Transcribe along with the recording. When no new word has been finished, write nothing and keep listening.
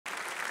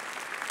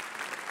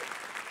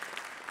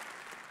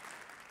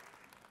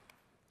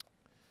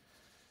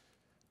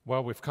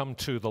Well, we've come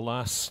to the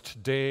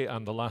last day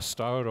and the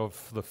last hour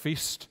of the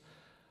feast,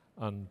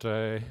 and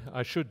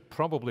I should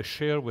probably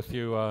share with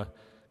you a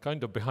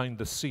kind of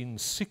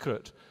behind-the-scenes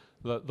secret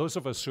that those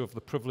of us who have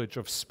the privilege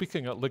of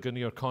speaking at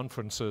Ligonier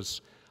conferences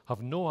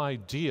have no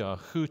idea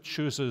who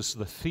chooses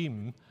the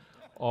theme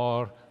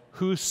or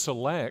who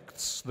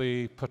selects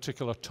the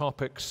particular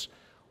topics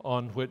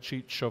on which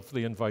each of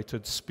the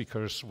invited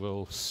speakers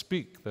will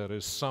speak. There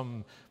is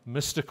some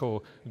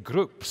mystical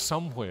group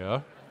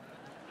somewhere.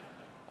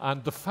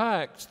 And the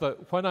fact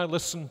that when I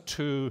listen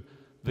to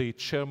the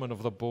chairman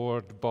of the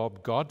board,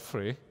 Bob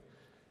Godfrey,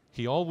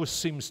 he always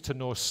seems to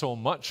know so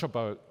much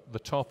about the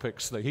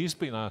topics that he's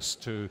been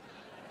asked to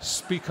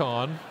speak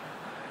on.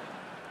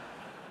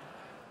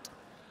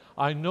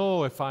 I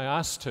know if I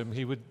asked him,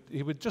 he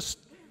would just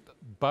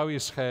bow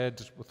his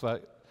head with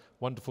that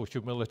wonderful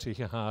humility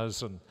he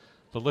has, and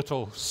the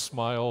little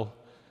smile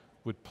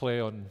would play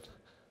on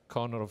the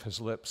corner of his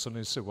lips, and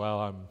he'd say,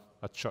 "Well, I'm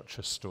a church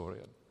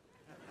historian."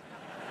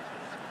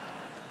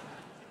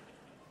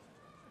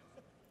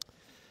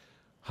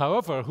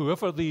 However,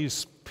 whoever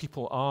these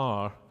people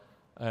are,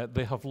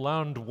 they have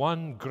learned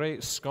one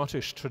great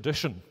Scottish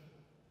tradition.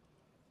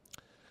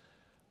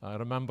 I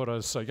remember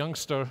as a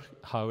youngster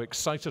how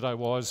excited I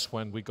was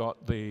when we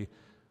got the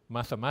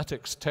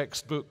mathematics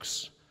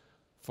textbooks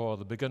for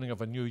the beginning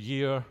of a new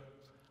year,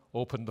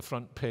 opened the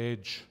front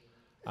page,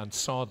 and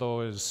saw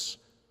those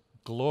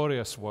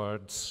glorious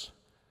words,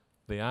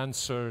 "The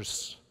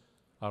answers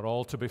are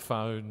all to be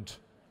found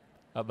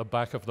at the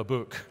back of the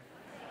book."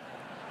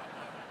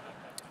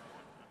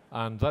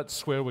 And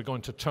that's where we're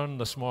going to turn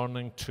this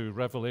morning, to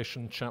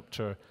Revelation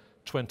chapter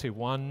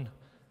 21.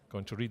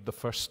 Going to read the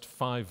first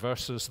 5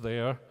 verses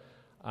there.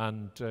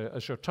 And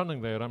as you're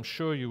turning there, I'm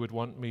sure you would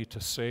want me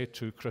to say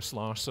to Chris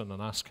Larson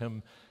and ask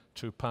him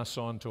to pass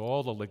on to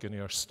all the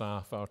Ligonier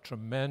staff our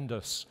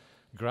tremendous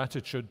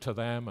gratitude to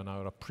them and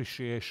our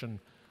appreciation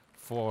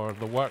for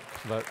the work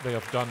that they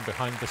have done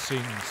behind the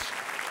scenes.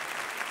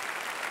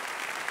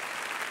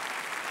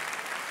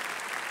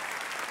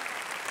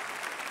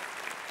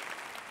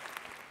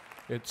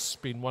 It's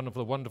been one of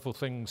the wonderful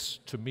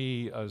things to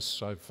me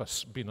as I've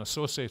been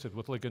associated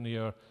with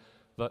Ligonier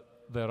that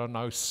there are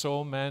now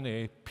so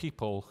many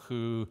people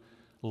who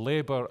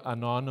labor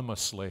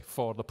anonymously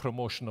for the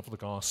promotion of the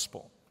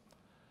gospel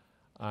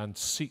and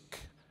seek,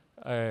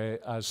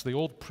 as the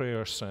old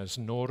prayer says,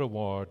 no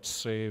reward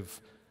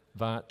save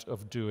that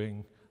of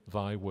doing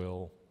thy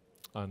will.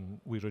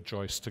 And we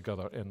rejoice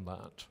together in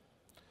that.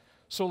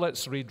 So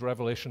let's read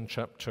Revelation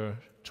chapter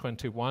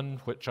 21,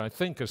 which I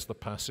think is the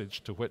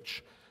passage to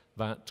which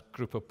that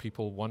group of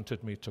people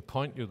wanted me to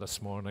point you this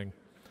morning.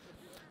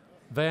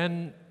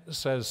 Then,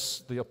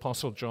 says the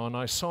Apostle John,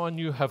 I saw a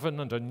new heaven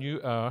and a new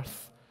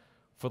earth,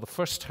 for the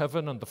first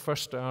heaven and the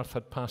first earth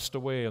had passed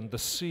away, and the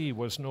sea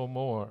was no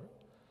more.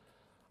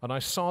 And I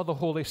saw the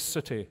holy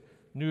city,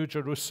 New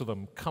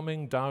Jerusalem,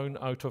 coming down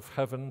out of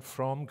heaven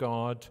from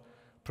God,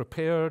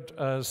 prepared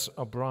as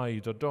a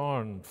bride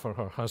adorned for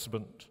her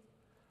husband.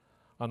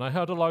 And I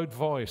heard a loud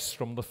voice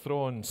from the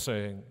throne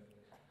saying,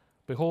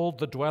 Behold,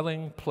 the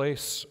dwelling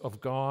place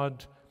of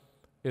God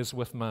is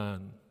with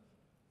man.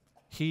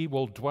 He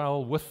will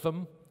dwell with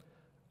them,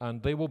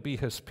 and they will be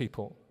his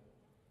people.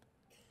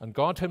 And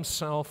God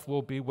himself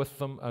will be with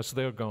them as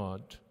their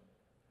God.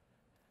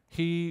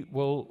 He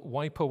will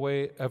wipe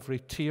away every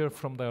tear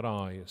from their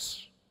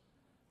eyes,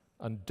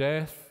 and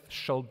death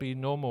shall be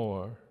no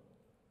more.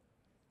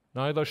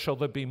 Neither shall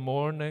there be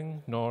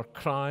mourning, nor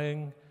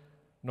crying,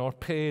 nor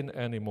pain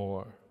any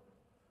more,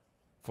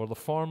 for the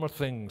former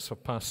things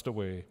have passed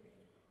away.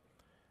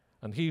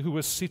 And he who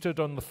was seated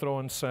on the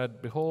throne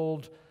said,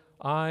 Behold,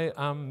 I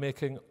am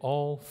making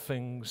all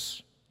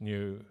things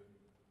new.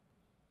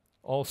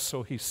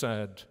 Also he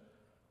said,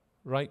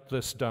 Write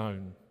this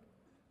down,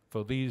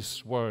 for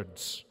these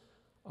words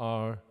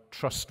are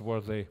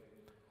trustworthy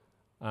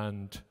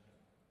and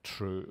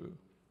true.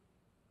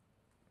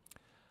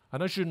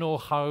 And as you know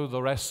how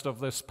the rest of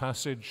this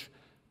passage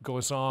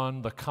goes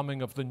on, the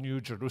coming of the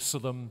New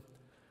Jerusalem,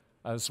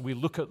 as we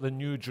look at the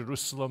New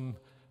Jerusalem,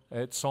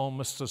 it's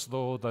almost as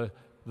though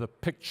the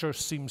picture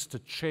seems to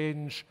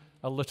change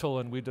a little,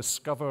 and we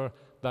discover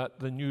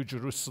that the New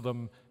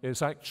Jerusalem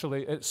is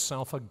actually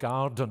itself a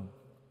garden.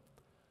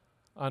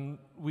 And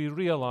we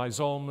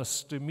realize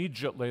almost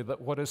immediately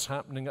that what is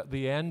happening at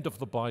the end of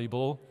the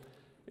Bible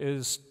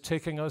is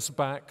taking us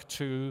back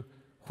to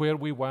where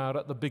we were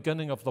at the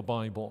beginning of the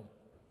Bible.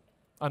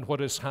 And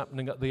what is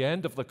happening at the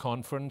end of the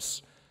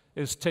conference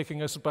is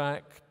taking us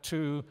back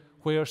to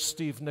where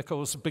Steve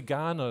Nichols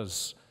began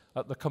us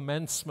at the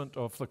commencement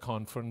of the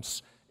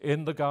conference,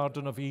 in the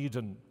Garden of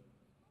Eden,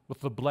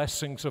 with the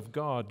blessings of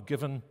God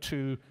given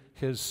to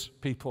his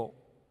people.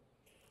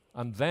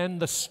 And then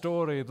the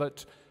story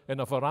that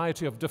in a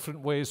variety of different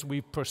ways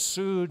we've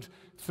pursued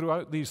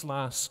throughout these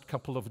last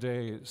couple of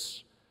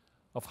days,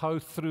 of how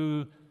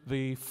through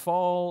the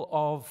fall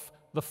of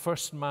the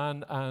first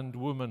man and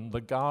woman,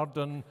 the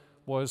garden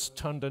was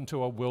turned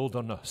into a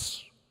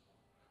wilderness.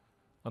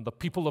 And the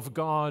people of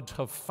God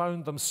have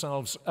found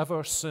themselves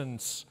ever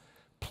since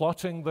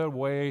plotting their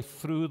way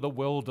through the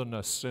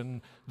wilderness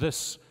in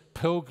this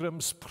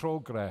pilgrim's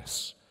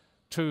progress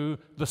to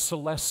the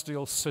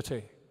celestial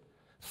city,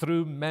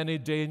 through many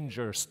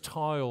dangers,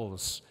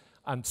 toils,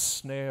 and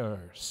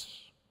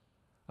snares,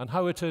 and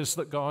how it is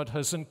that God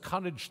has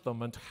encouraged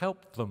them and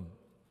helped them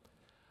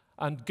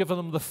and given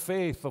them the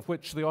faith of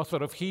which the author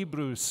of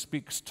Hebrews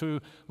speaks,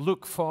 to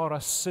look for a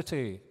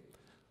city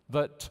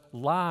that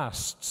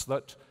lasts,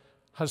 that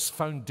has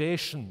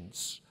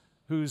foundations,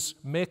 whose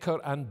maker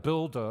and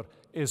builder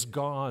is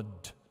God.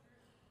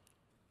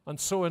 And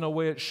so in a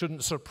way it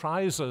shouldn't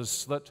surprise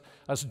us that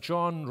as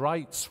John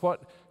writes,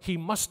 what he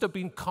must have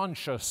been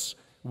conscious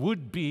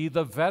would be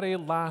the very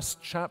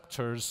last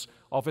chapters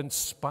of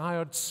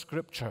inspired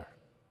Scripture.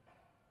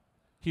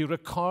 He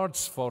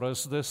records for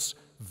us this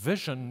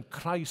vision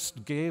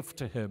Christ gave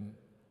to him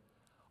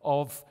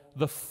of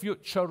the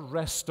future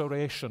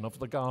restoration of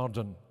the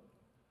garden,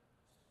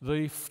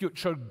 the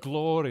future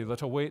glory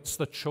that awaits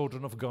the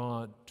children of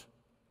God.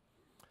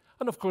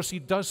 And of course, he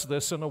does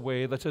this in a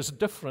way that is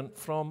different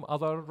from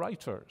other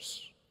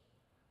writers.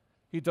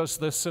 He does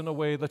this in a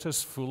way that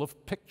is full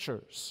of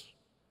pictures.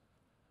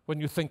 When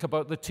you think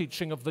about the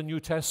teaching of the New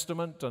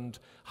Testament and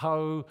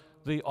how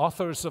the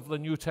authors of the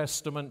New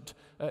Testament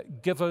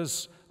give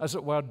us, as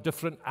it were,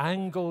 different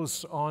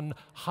angles on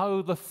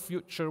how the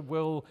future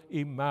will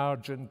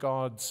emerge in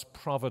God's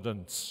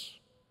providence,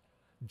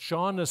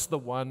 John is the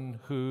one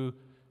who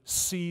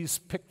sees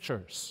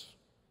pictures.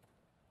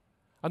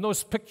 And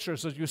those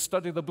pictures, as you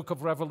study the book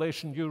of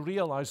Revelation, you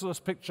realize those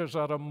pictures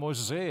are a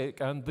mosaic,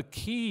 and the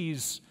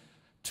keys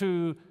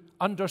to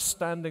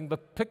understanding the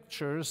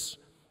pictures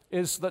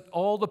is that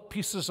all the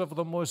pieces of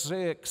the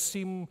mosaic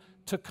seem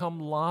to come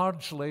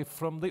largely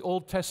from the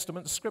Old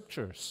Testament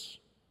scriptures.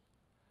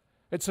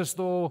 It's as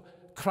though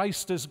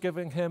Christ is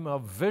giving him a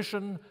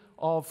vision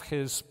of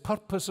his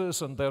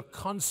purposes and their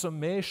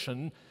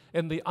consummation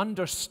in the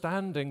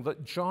understanding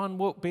that John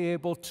won't be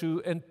able to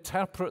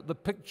interpret the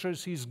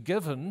pictures he's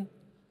given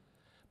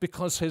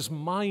because his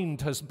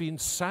mind has been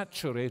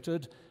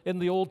saturated in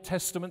the Old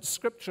Testament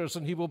scriptures,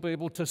 and he will be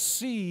able to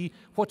see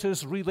what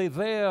is really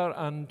there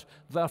and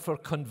therefore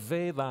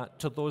convey that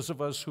to those of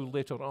us who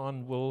later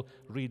on will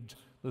read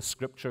the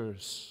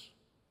scriptures.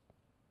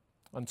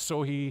 And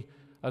so he,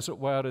 as it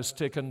were, is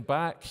taken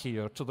back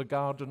here to the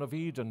Garden of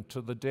Eden,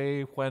 to the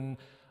day when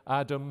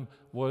Adam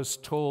was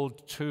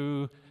told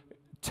to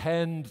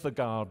tend the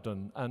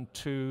garden and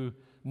to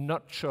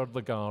nurture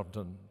the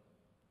garden.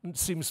 It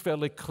seems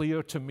fairly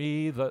clear to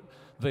me that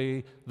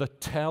the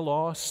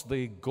telos,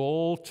 the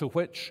goal to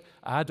which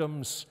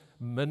Adam's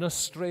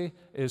ministry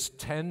is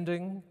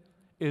tending,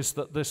 is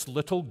that this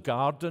little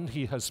garden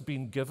he has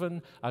been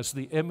given as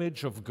the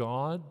image of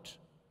God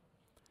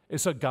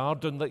is a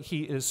garden that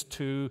he is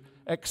to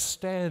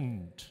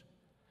extend.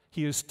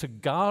 He is to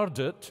guard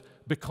it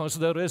because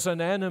there is an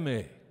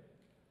enemy,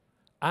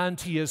 and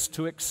he is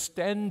to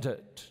extend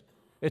it.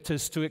 It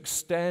is to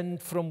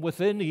extend from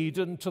within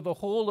Eden to the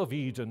whole of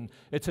Eden.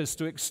 It is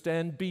to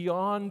extend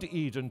beyond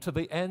Eden to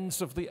the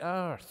ends of the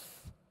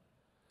earth,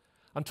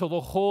 until the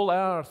whole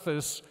earth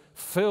is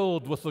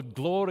filled with the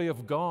glory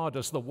of God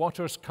as the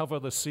waters cover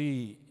the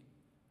sea.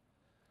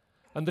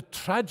 And the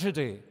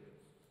tragedy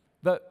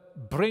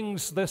that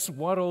brings this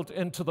world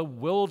into the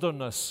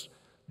wilderness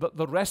that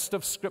the rest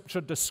of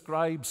Scripture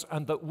describes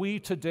and that we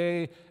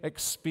today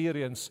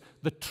experience,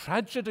 the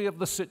tragedy of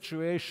the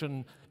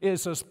situation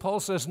is, as Paul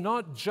says,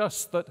 not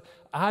just that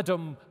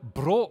Adam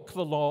broke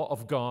the law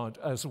of God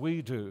as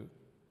we do,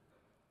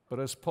 but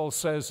as Paul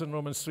says in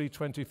Romans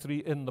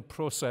 3:23, in the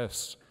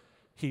process,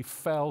 he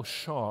fell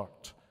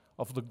short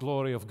of the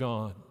glory of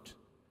God.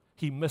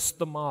 He missed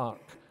the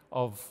mark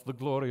of the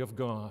glory of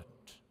God.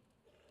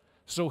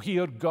 So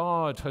here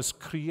God has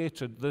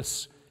created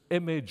this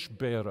image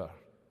bearer,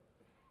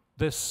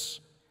 this,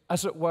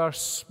 as it were,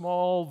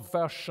 small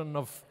version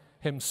of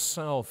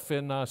himself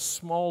in a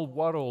small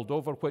world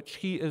over which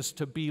he is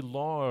to be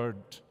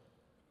Lord,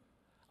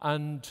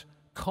 and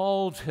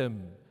called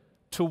him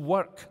to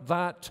work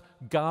that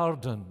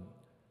garden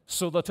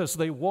so that as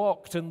they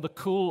walked in the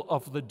cool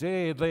of the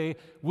day, they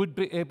would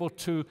be able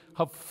to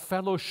have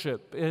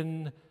fellowship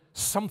in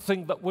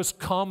something that was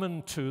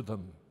common to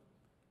them.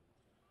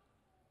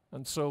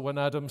 And so when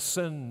Adam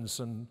sins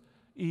and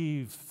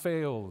Eve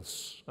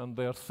fails and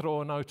they're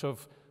thrown out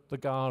of the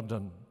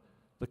garden,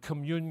 the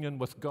communion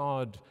with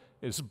God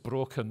is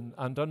broken,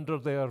 and under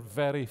their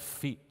very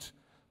feet,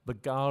 the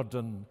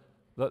garden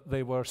that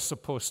they were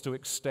supposed to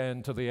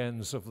extend to the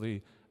ends of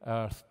the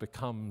earth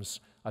becomes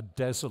a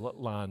desolate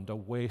land, a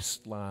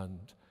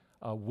wasteland,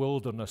 a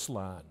wilderness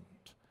land,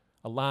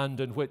 a land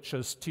in which,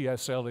 as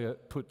T.S.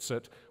 Eliot puts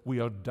it, we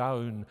are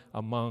down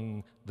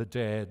among the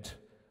dead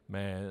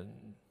men.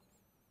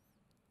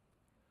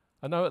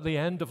 And now at the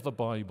end of the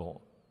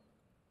Bible,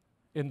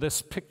 in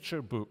this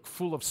picture book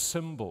full of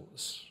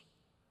symbols,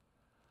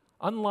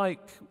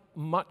 unlike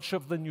much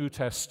of the New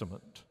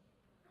Testament,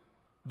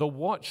 the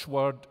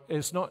watchword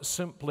is not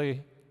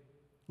simply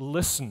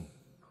listen.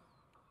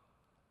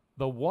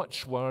 The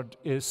watchword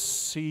is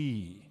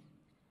see,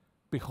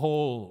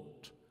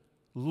 behold,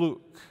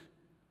 Look,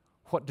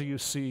 what do you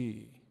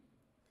see?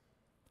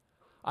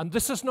 And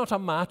this is not a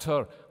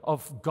matter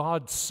of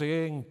God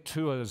saying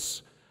to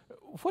us,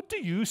 what do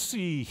you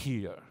see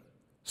here?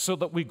 So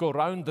that we go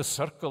round the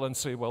circle and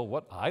say, well,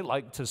 what I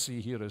like to see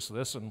here is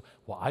this, and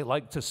what I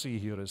like to see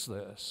here is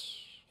this.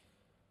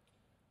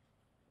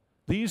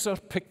 These are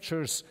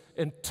pictures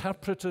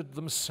interpreted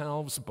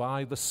themselves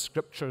by the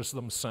Scriptures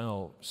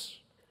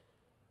themselves.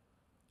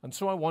 And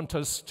so I want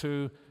us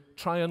to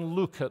try and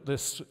look at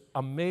this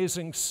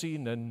amazing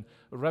scene in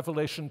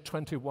Revelation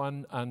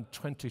 21 and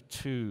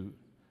 22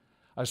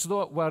 as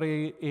though it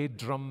were a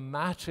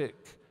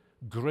dramatic,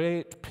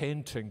 great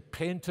painting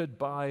painted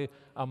by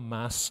a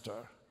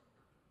master.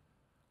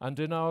 And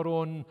in our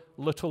own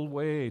little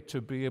way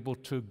to be able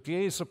to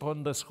gaze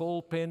upon this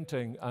whole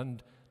painting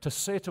and to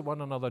say to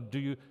one another,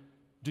 do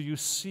you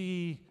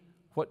see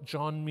what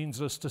John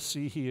means us to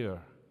see here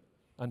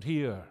and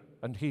here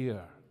and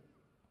here?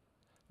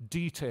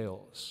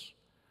 Details,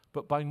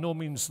 but by no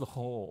means the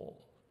whole.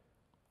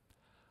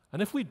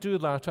 And if we do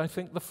that, I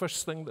think the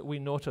first thing that we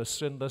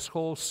notice in this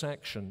whole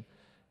section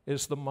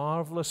is the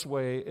marvelous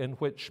way in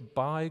which,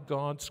 by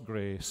God's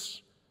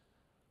grace,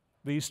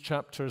 these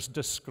chapters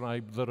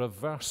describe the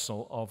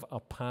reversal of a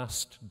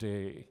past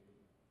day.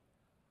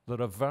 The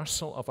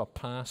reversal of a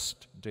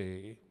past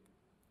day.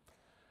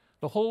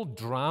 The whole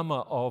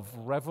drama of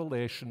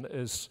Revelation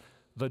is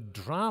the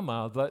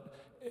drama that,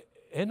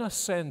 in a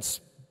sense,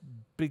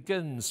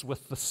 begins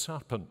with the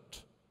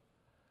serpent.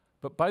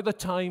 But by the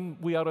time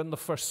we are in the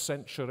first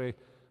century,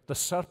 the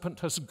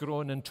serpent has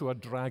grown into a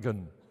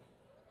dragon.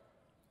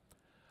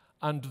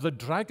 And the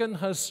dragon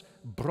has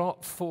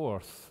brought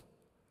forth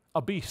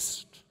a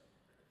beast.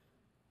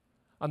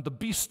 And the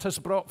beast has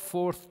brought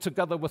forth,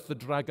 together with the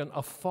dragon,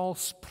 a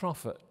false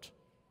prophet.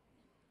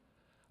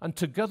 And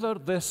together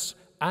this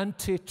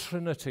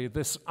anti-Trinity,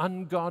 this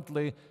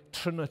ungodly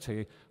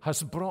Trinity,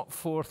 has brought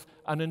forth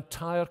an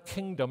entire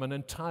kingdom, an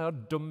entire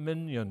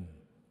dominion,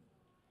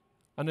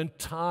 an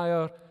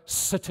entire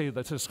city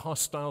that is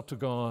hostile to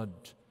God,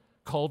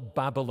 called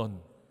Babylon.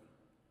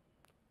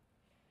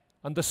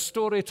 And the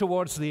story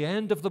towards the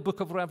end of the book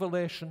of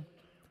Revelation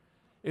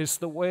is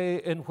the way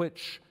in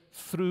which,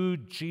 through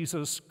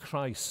Jesus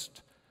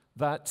Christ,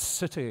 that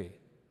city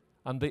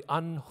and the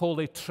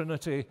unholy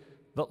Trinity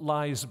that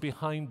lies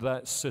behind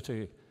that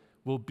city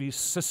will be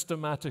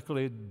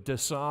systematically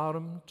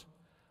disarmed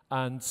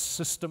and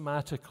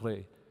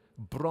systematically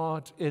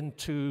brought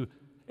into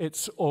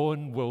its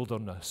own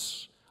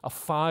wilderness, a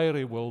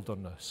fiery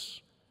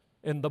wilderness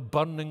in the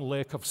burning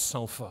lake of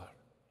sulfur.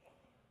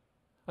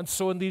 And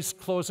so in these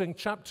closing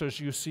chapters,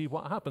 you see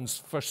what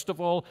happens. First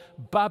of all,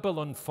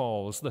 Babylon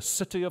falls, the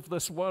city of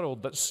this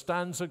world that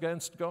stands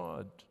against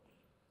God.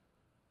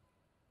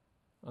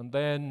 And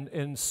then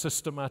in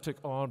systematic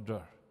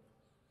order,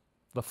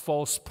 the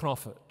false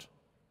prophet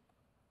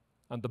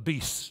and the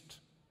beast,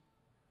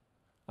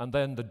 and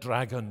then the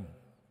dragon.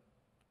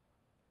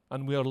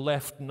 And we are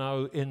left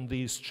now in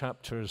these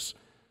chapters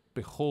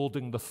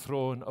beholding the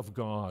throne of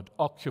God,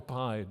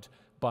 occupied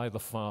by the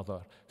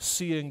Father,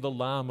 seeing the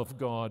Lamb of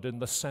God in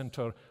the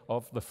center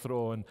of the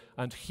throne,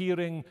 and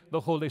hearing the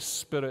Holy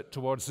Spirit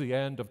towards the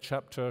end of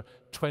chapter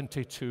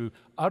 22,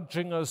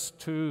 urging us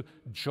to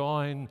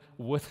join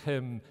with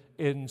him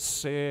in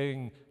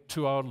saying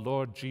to our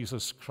Lord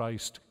Jesus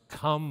Christ,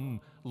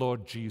 "Come,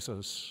 Lord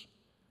Jesus.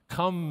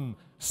 Come,"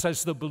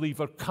 says the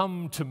believer,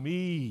 "come to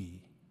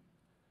me.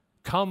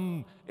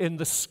 Come in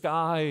the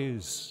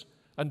skies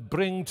and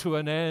bring to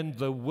an end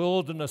the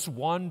wilderness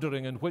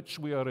wandering in which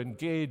we are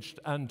engaged,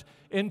 and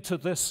into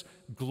this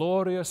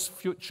glorious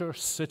future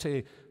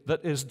city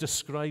that is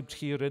described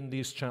here in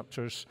these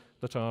chapters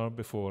that are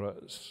before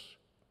us."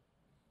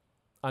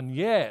 And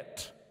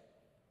yet,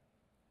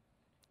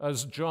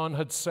 as John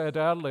had said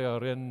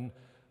earlier in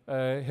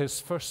his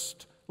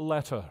first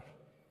letter,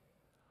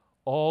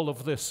 all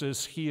of this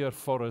is here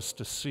for us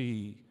to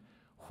see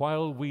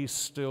while we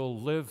still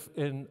live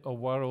in a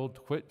world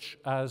which,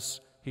 as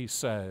he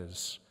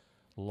says,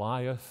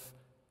 lieth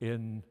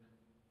in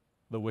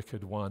the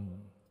wicked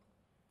one.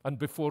 And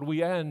before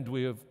we end,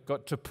 we have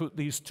got to put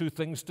these two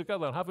things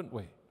together, haven't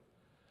we?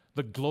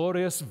 The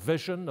glorious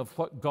vision of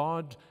what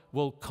God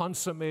will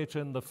consummate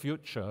in the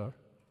future,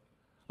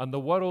 and the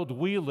world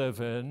we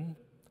live in,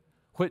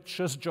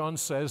 which, as John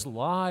says,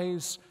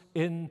 lies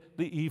in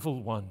the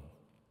evil one.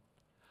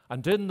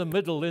 And in the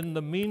middle, in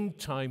the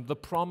meantime, the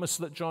promise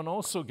that John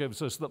also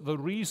gives us that the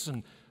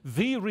reason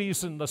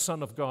the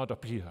Son of God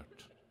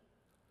appeared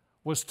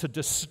was to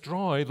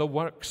destroy the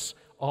works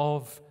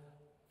of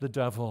the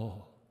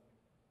devil.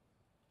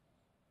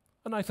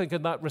 And I think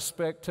in that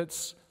respect,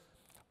 it's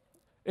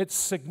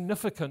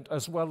significant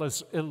as well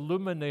as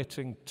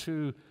illuminating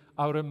to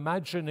our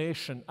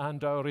imagination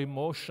and our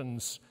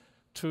emotions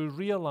to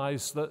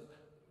realize that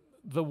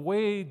the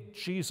way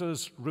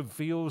Jesus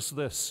reveals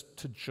this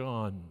to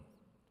John,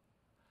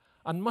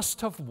 and must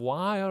have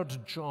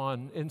wired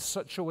John in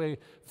such a way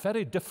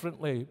very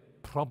differently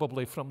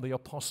probably from the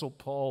Apostle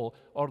Paul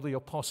or the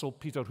Apostle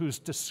Peter, whose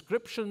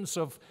descriptions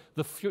of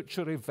the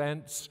future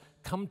events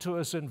come to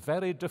us in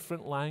very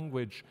different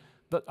language,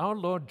 that our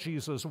Lord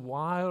Jesus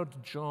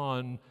wired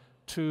John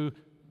to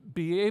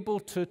be able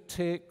to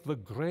take the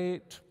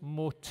great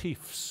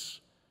motifs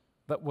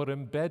that were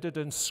embedded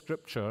in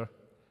Scripture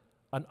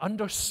and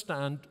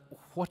understand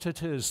what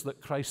it is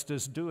that Christ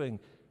is doing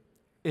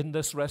in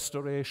this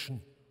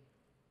restoration.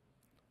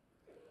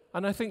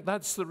 And I think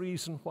that's the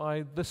reason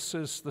why this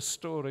is the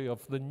story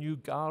of the new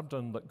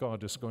garden that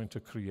God is going to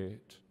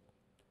create.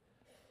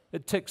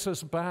 It takes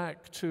us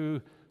back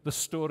to the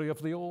story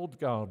of the old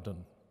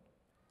garden.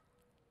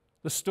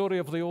 The story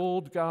of the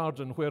old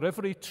garden where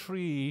every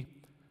tree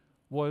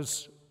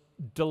was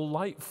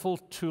delightful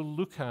to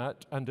look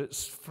at and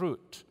its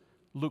fruit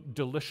looked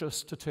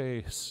delicious to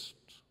taste.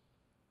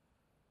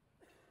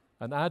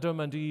 And Adam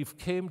and Eve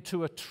came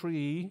to a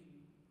tree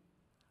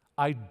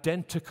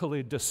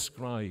identically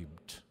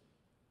described.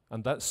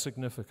 And that's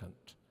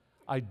significant.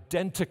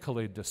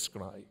 Identically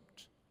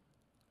described.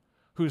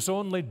 Whose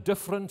only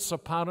difference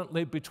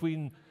apparently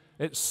between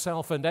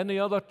itself and any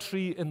other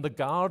tree in the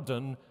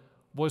garden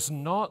was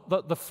not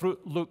that the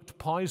fruit looked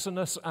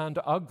poisonous and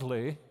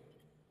ugly,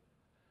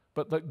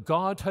 but that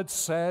God had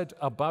said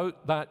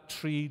about that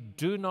tree,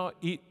 "Do not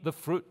eat the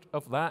fruit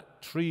of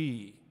that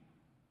tree,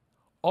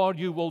 or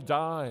you will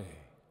die."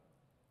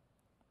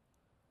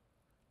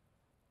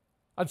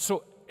 And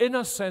so, in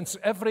a sense,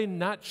 every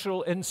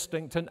natural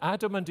instinct in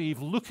Adam and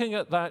Eve looking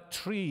at that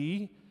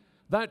tree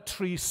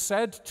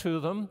said to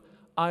them,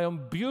 "I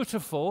am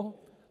beautiful,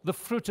 the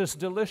fruit is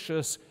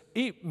delicious,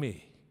 eat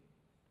me."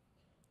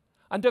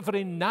 And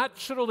every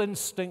natural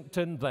instinct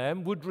in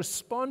them would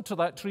respond to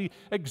that tree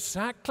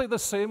exactly the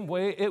same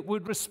way it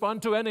would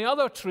respond to any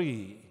other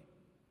tree.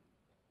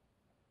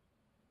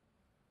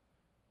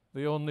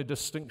 The only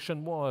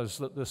distinction was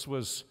that this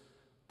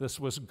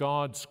was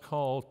God's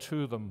call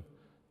to them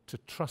to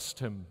trust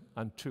Him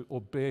and to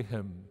obey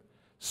Him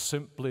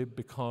simply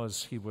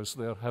because He was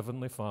their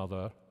Heavenly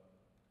Father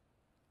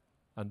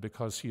and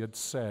because He had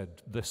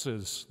said, "This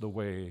is the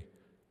way,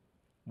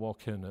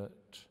 walk in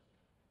it."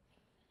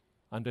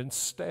 And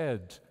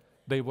instead,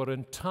 they were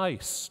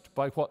enticed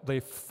by what they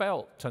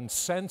felt and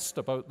sensed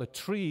about the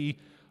tree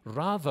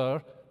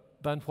rather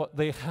than what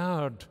they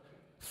heard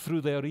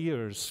through their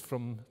ears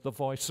from the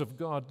voice of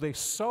God. They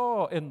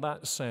saw, in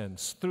that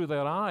sense, through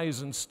their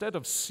eyes instead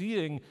of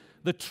seeing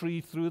the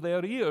tree through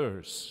their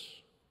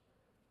ears.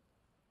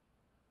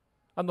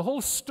 And the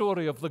whole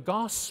story of the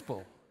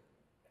gospel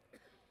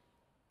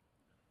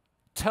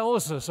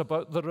tells us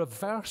about the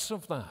reverse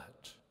of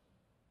that.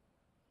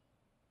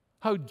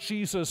 How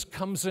Jesus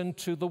comes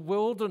into the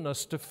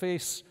wilderness to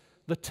face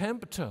the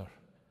tempter,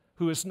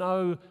 who is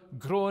now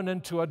grown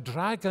into a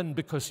dragon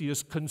because he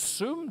has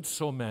consumed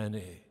so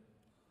many.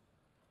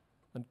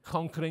 And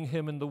conquering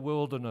him in the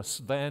wilderness,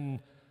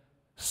 then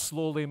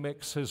slowly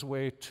makes his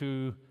way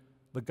to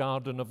the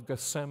Garden of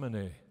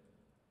Gethsemane.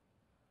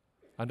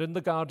 And in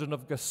the Garden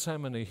of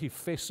Gethsemane, he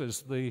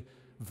faces the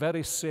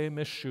very same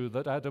issue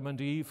that Adam and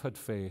Eve had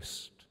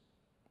faced.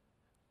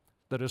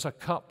 There is a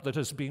cup that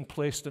is being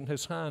placed in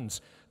his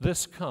hands.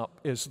 This cup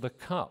is the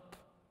cup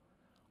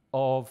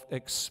of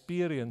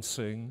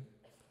experiencing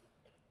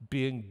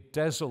being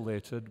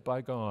desolated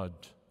by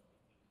God.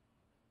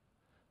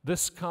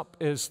 This cup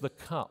is the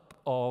cup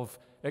of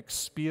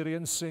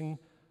experiencing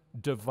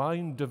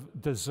divine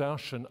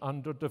desertion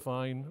under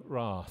divine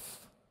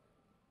wrath.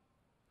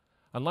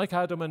 And like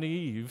Adam and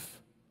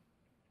Eve,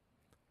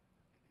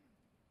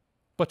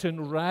 but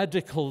in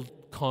radical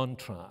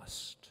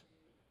contrast,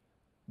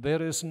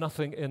 there is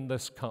nothing in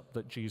this cup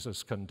that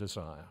Jesus can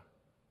desire.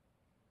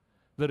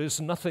 There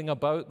is nothing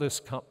about this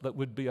cup that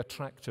would be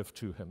attractive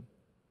to him.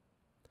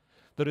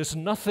 There is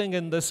nothing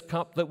in this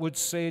cup that would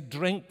say,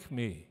 "Drink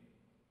me."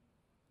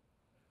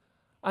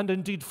 And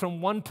indeed,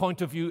 from one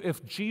point of view,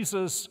 if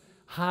Jesus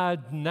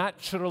had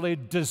naturally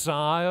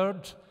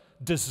desired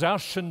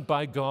desertion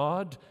by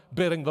God,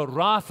 bearing the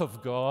wrath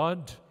of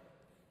God,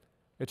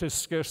 it is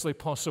scarcely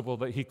possible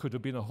that he could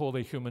have been a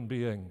holy human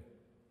being.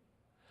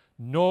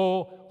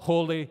 No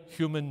holy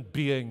human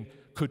being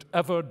could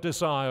ever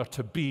desire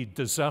to be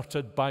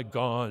deserted by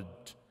God.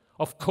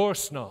 Of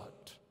course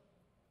not.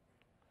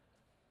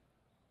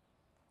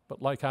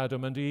 But like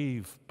Adam and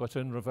Eve, but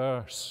in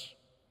reverse,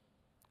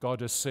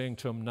 God is saying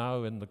to him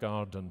now in the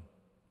garden,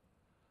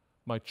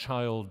 "My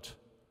child,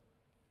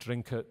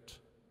 drink it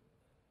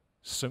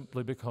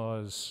simply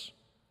because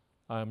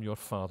I am your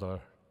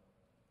Father,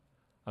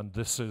 and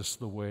this is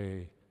the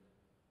way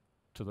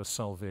to the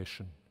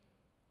salvation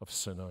of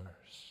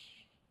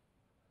sinners."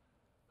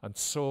 And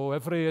so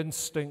every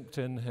instinct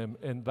in him,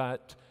 in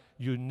that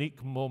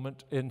unique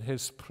moment in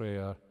his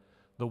prayer,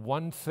 the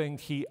one thing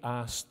he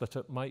asked that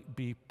it might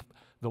be,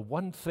 the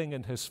one thing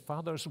in his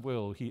Father's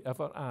will he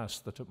ever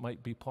asked that it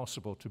might be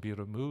possible to be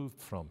removed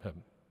from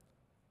him.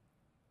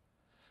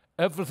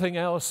 Everything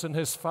else in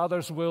his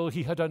Father's will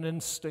he had an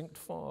instinct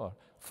for.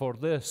 For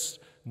this,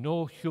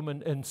 no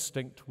human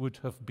instinct would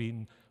have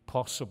been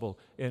possible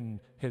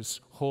in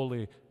his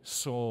holy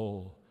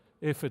soul.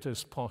 "If it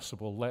is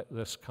possible, let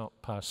this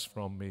cup pass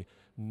from me.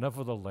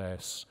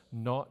 Nevertheless,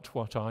 not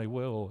what I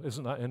will."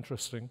 Isn't that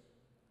interesting?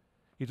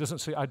 He doesn't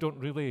say,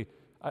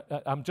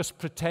 I'm just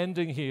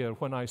pretending here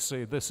when I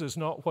say, this is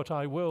not what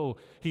I will.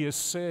 He is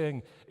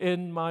saying,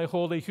 in my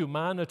holy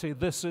humanity,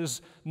 this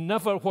is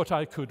never what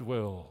I could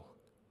will.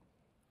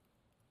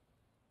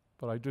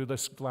 But I do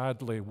this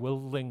gladly,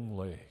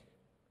 willingly,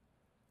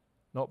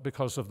 not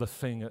because of the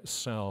thing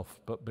itself,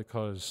 but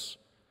because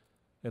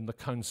in the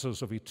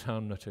counsels of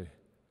eternity,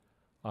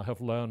 I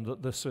have learned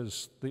that this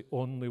is the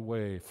only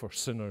way for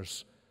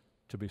sinners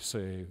to be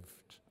saved.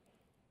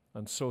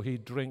 And so he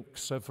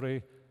drinks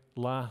every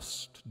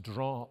last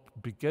drop,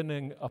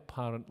 beginning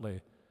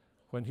apparently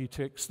when he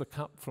takes the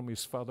cup from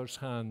his Father's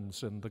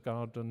hands in the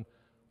Garden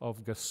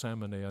of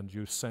Gethsemane, and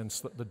you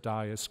sense that the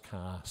die is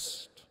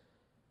cast.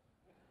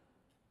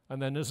 And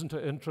then isn't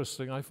it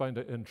interesting? I find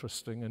it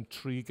interesting,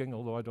 intriguing,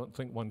 although I don't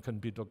think one can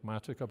be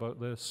dogmatic about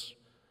this.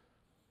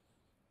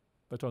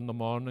 But on the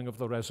morning of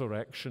the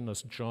resurrection,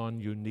 as John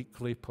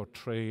uniquely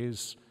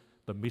portrays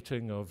the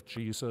meeting of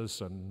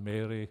Jesus and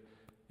Mary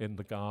in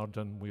the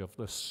garden, we have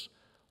this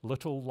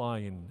little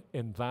line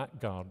in that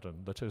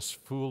garden that is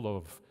full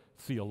of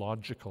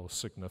theological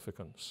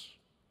significance,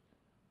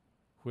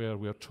 where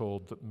we're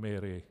told that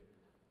Mary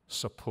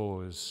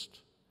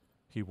supposed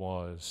he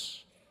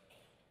was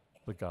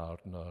the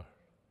gardener.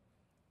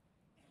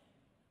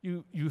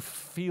 You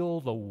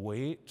feel the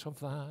weight of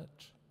that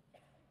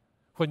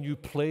when you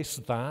place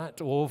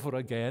that over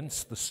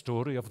against the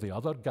story of the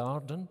other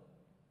garden,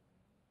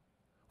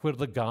 where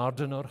the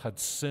gardener had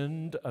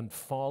sinned and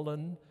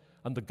fallen,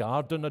 and the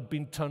garden had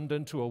been turned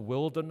into a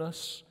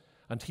wilderness,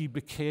 and he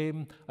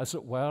became, as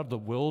it were, the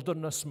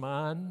wilderness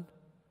man.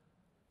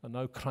 And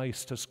now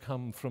Christ has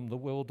come from the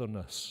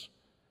wilderness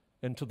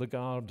into the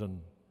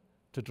garden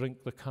to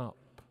drink the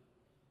cup,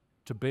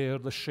 to bear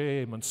the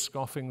shame and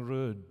scoffing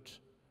rude,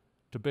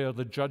 to bear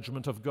the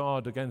judgment of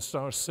God against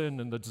our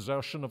sin in the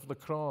desertion of the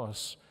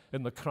cross,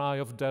 in the cry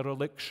of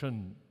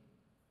dereliction.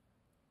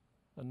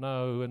 And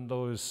now in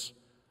those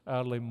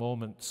early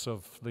moments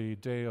of the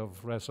day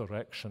of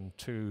resurrection,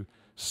 to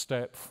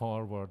step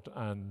forward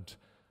and,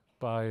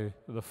 by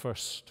the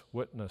first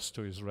witness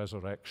to his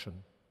resurrection,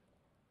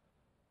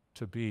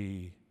 to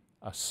be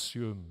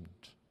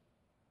assumed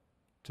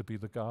to be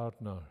the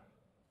gardener.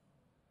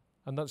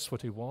 And that's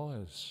what he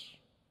was.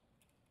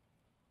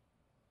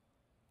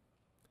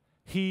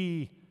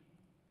 He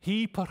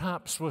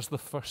perhaps was the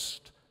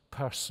first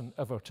person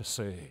ever to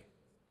say,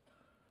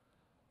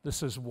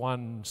 this is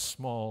one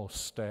small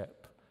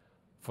step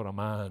for a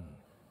man,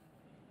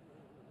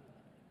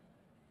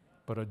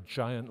 but a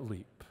giant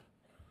leap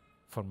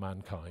for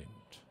mankind.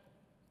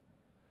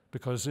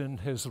 Because in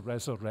his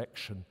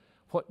resurrection,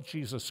 what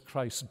Jesus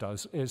Christ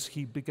does is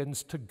he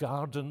begins to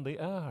garden the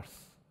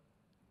earth.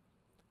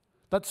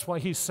 That's why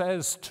he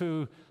says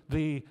to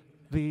the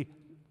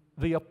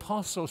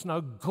apostles,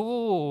 now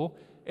go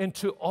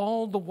into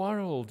all the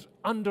world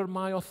under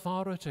my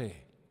authority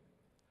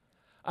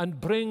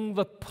and bring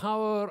the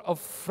power of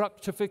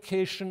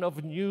fructification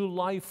of new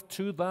life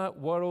to that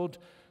world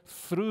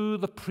through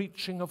the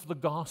preaching of the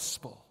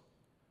gospel.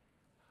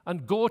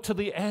 And go to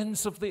the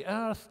ends of the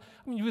earth.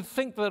 I mean, you would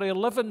think there are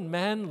 11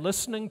 men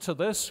listening to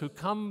this who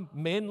come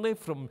mainly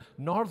from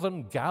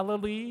northern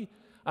Galilee,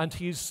 and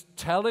he's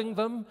telling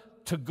them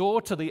to go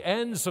to the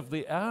ends of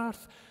the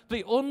earth.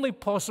 The only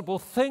possible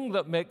thing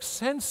that makes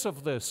sense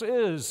of this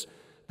is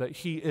that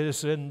he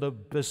is in the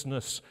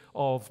business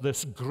of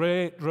this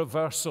great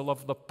reversal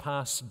of the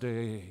past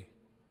day.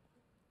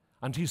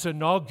 And he's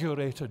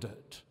inaugurated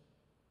it.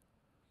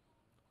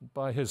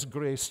 By his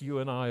grace, you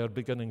and I are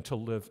beginning to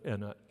live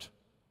in it.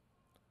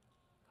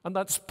 And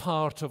that's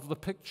part of the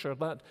picture.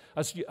 That,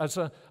 as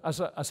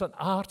an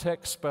art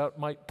expert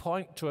might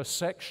point to a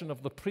section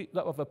of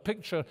the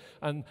picture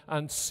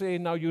and say,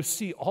 now you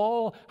see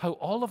how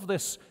all of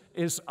this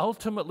is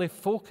ultimately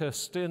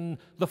focused in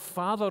the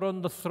Father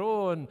on the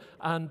throne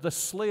and the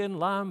slain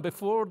Lamb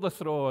before the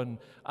throne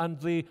and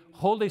the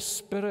Holy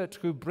Spirit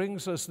who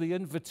brings us the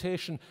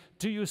invitation.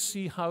 Do you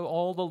see how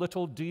all the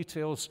little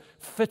details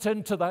fit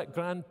into that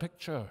grand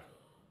picture?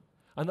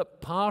 And that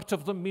part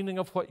of the meaning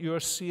of what you're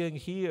seeing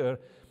here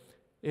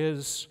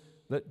is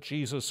that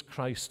Jesus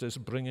Christ is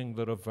bringing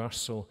the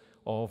reversal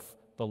of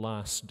the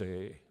last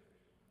day.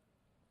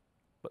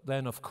 But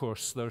then, of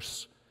course,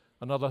 there's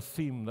another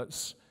theme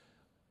that's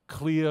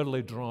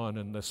clearly drawn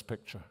in this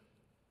picture.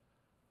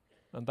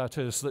 And that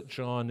is that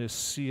John is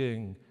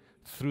seeing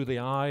through the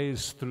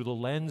eyes, through the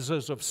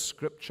lenses of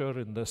Scripture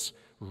in this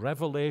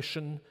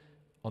revelation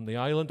on the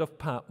island of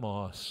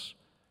Patmos.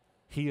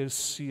 He is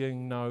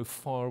seeing now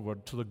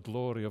forward to the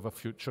glory of a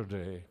future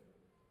day.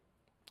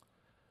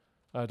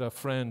 I had a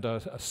friend,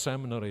 a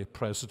seminary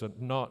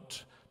president,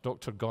 not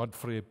Dr.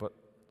 Godfrey, but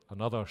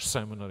another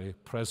seminary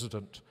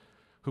president,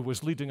 who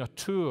was leading a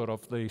tour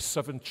of the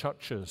 7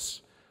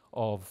 churches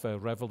of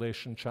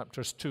Revelation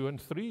chapters 2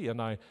 and 3.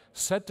 And I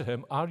said to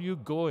him, are you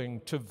going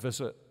to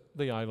visit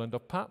the island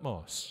of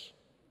Patmos?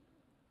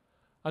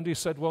 And he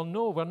said, well,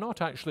 no, we're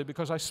not actually,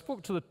 because I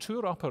spoke to the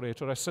tour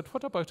operator. I said,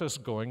 what about us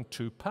going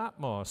to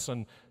Patmos?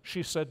 And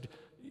she said,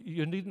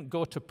 you needn't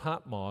go to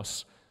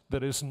Patmos.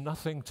 There is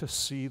nothing to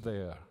see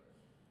there.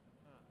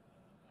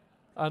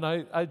 And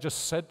I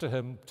just said to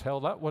him, tell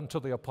that one to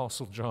the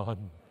Apostle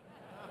John.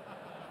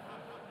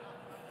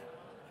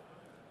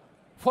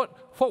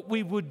 What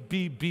we would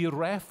be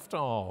bereft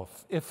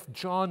of if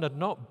John had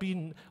not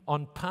been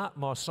on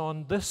Patmos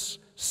on this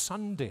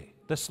Sunday,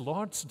 this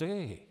Lord's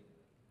Day.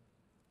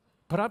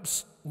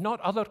 Perhaps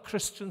not other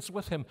Christians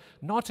with him,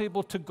 not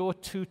able to go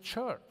to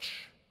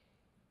church.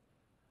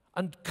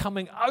 And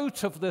coming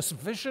out of this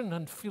vision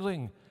and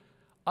feeling,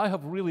 I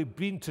have really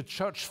been to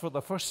church for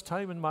the first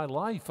time in my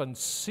life and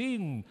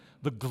seen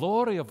the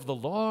glory of the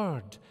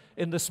Lord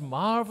in this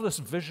marvelous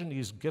vision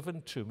he's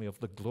given to me of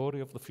the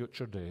glory of the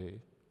future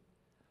day.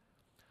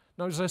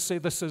 Now, as I say,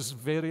 this is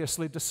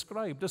variously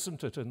described,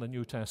 isn't it, in the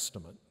New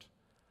Testament?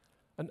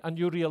 And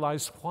you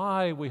realize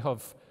why we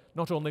have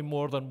not only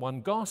more than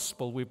one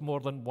gospel, we've more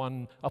than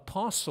one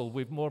apostle,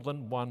 we've more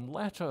than one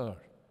letter.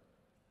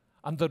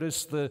 And there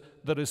is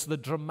the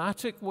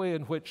dramatic way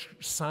in which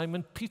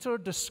Simon Peter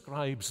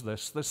describes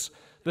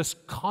this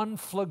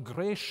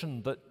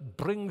conflagration that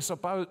brings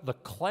about the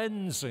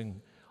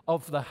cleansing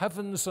of the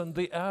heavens and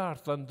the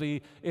earth and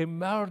the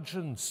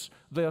emergence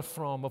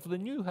therefrom of the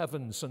new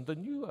heavens and the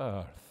new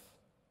earth.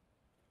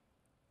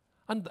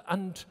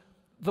 And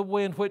the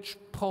way in which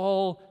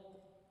Paul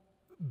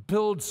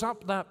builds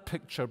up that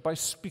picture by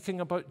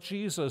speaking about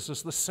Jesus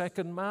as the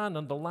second man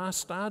and the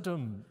last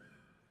Adam,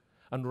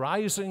 and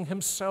rising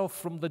himself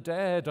from the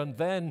dead, and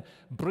then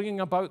bringing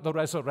about the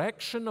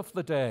resurrection of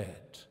the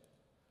dead.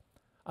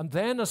 And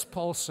then, as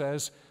Paul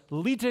says,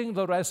 leading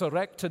the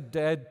resurrected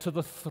dead to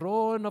the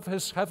throne of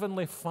his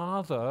heavenly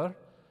Father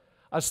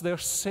as their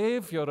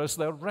Savior, as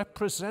their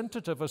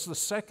representative, as the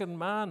second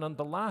man and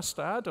the last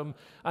Adam,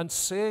 and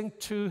saying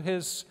to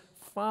his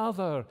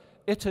Father,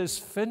 it is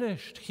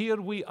finished, here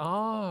we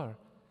are.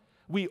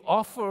 We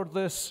offer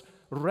this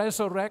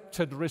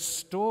resurrected,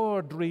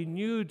 restored,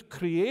 renewed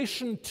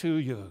creation to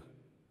you.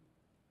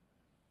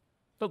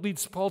 That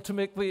leads Paul to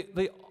make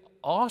the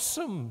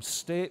awesome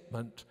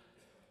statement,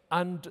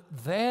 and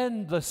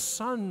then the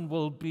Son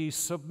will be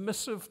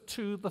submissive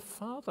to the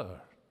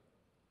Father.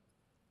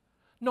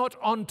 Not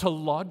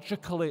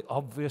ontologically,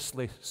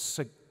 obviously,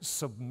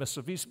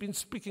 submissive. He's been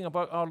speaking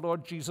about our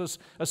Lord Jesus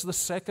as the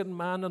second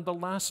man and the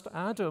last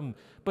Adam,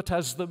 but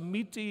as the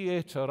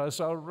mediator,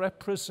 as our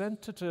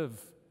representative.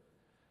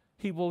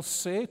 He will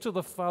say to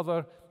the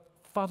Father,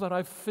 Father,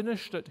 I've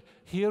finished it.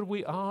 Here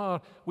we are.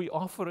 We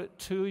offer it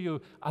to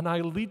you, and I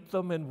lead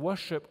them in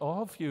worship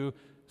of you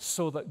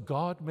so that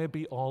God may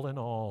be all in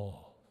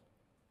all.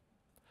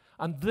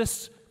 And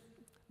this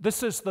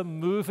is the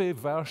movie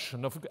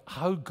version of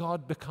how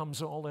God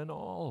becomes all in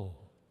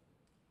all.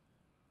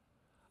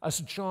 As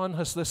John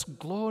has this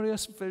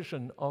glorious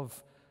vision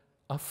of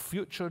a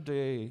future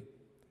day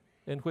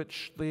in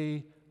which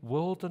the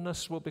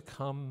wilderness will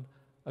become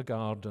a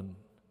garden,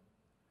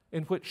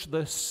 in which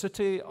the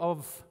city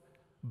of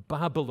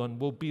Babylon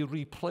will be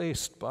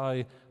replaced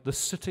by the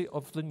city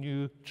of the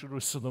New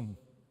Jerusalem.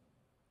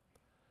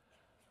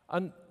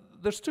 And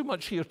there's too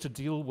much here to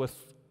deal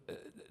with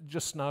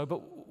just now,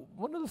 but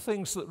one of the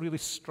things that really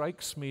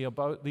strikes me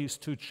about these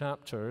two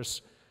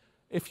chapters,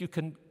 if you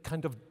can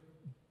kind of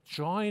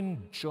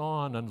join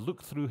John and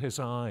look through his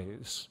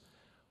eyes,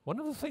 one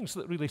of the things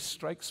that really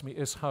strikes me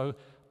is how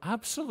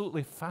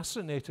absolutely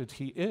fascinated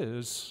he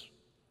is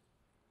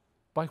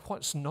by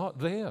what's not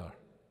there.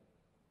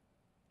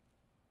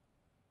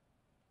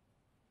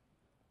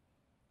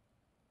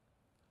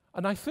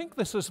 And I think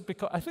this is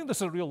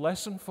a real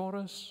lesson for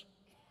us.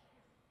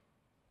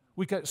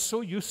 We get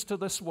so used to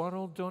this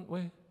world, don't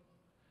we?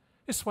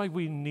 It's why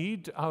we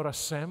need our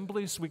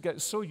assemblies. We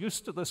get so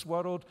used to this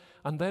world,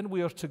 and then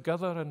we are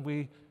together and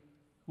we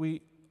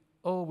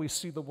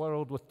see the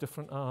world with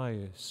different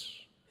eyes.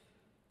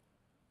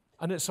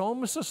 And it's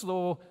almost as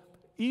though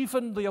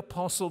even the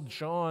Apostle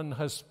John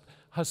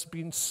has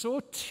been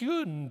so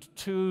tuned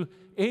to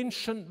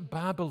ancient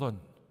Babylon,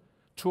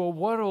 to a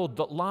world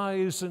that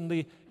lies in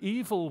the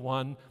evil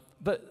one,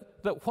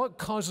 that what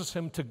causes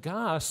him to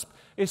gasp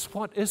is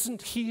what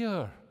isn't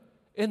here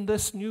in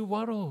this new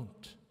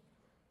world.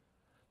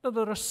 Now,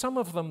 there are some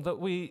of them that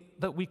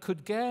we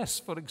could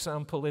guess. For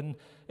example, in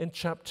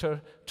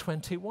chapter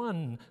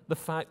 21, the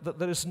fact that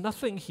there is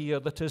nothing here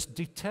that is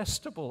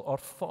detestable or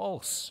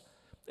false.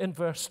 In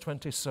verse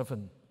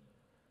 27,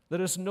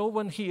 there is no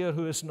one here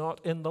who is not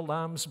in the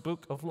Lamb's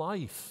book of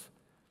life.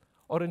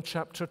 Or in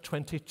chapter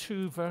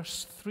 22,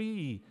 verse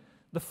 3,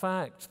 the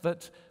fact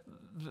that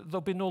there'll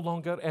be no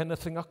longer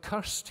anything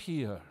accursed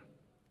here.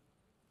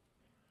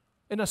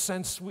 In a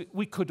sense,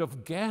 we could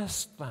have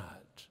guessed that.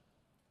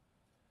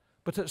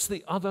 But it's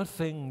the other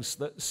things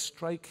that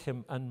strike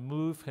him and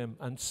move him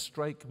and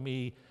strike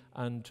me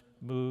and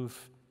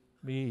move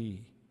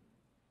me.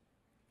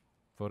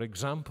 For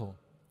example,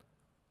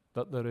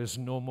 that there is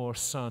no more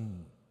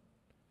sun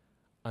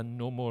and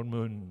no more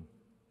moon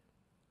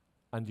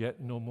and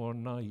yet no more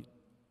night.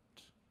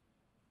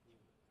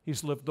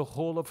 He's lived the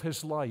whole of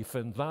his life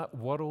in that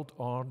world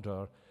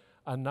order,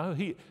 and now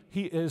he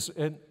is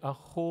in a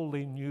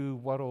wholly new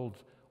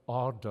world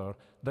order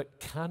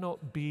that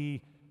cannot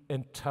be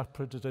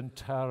interpreted in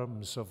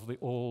terms of the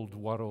old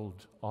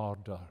world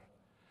order.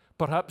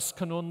 Perhaps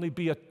can only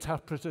be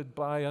interpreted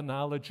by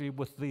analogy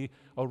with the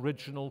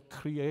original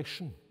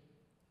creation.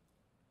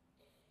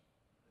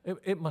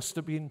 It must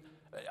have been,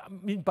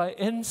 by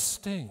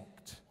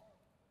instinct.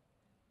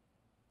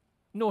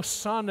 No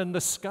sun in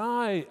the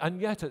sky,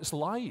 and yet it's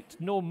light.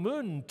 No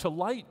moon to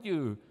light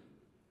you,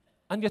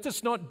 and yet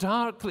it's not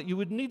dark that you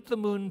would need the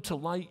moon to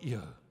light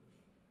you.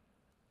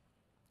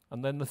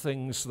 And then the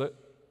things that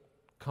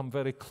come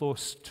very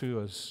close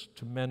to us,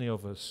 to many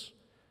of us.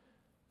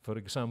 For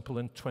example,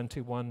 in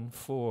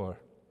 21:4,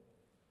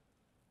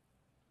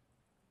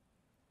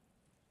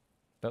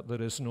 that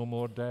there is no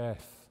more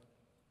death,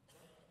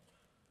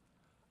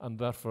 and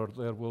therefore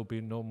there will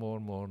be no more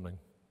mourning.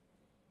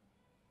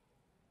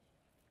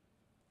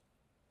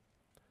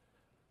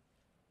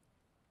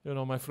 You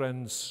know, my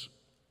friends,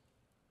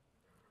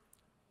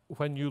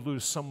 when you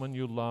lose someone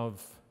you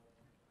love,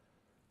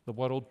 the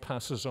world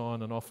passes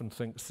on and often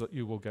thinks that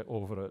you will get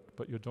over it,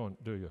 but you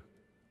don't, do you?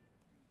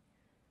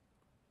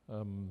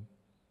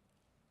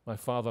 My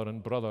father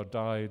and brother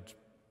died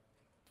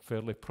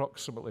fairly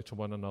proximately to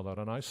one another,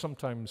 and I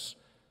sometimes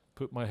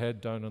put my head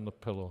down on the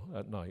pillow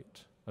at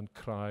night and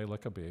cry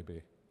like a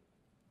baby.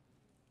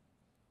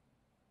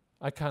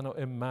 I cannot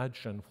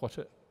imagine what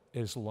it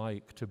is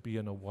like to be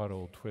in a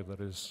world where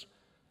there is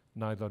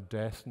neither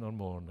death nor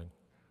mourning,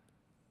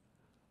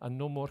 and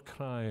no more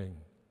crying.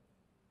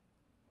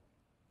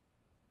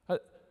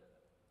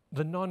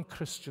 The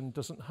non-Christian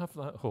doesn't have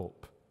that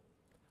hope.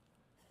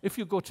 If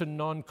you go to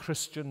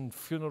non-Christian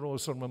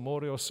funerals or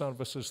memorial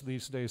services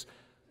these days,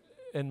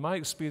 in my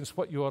experience,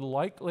 what you are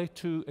likely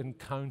to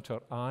encounter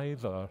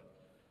either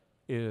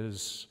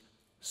is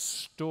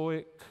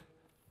stoic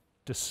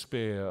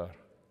despair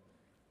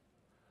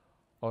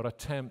or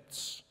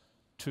attempts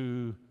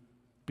to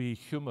be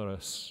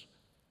humorous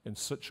in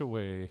such a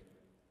way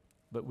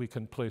that we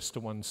can place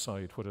to one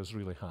side what has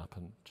really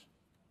happened.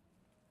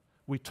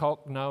 We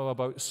talk now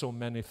about so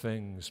many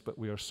things, but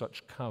we are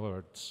such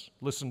cowards.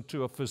 Listen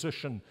to a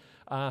physician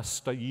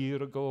asked a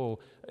year ago,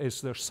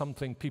 is there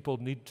something people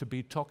need to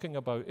be talking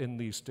about in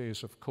these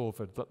days of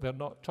COVID that they're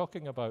not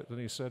talking about? And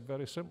he said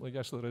very simply,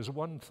 yes, there is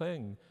one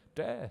thing,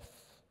 death.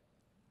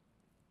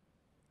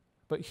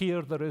 But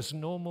here there is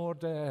no more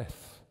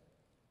death.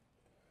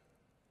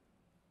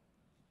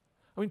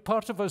 I mean,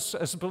 part of us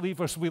as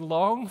believers, we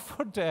long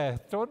for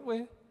death, don't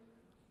we?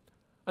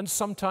 And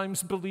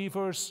sometimes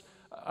believers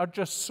are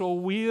just so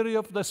weary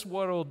of this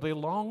world, they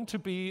long to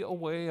be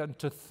away and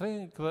to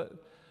think that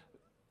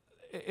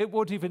it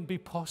won't even be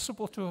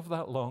possible to have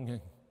that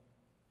longing.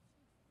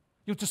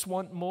 You just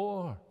want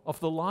more of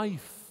the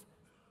life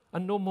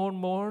and no more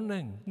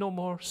mourning, no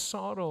more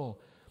sorrow.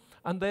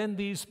 And then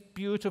these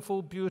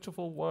beautiful,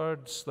 beautiful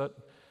words that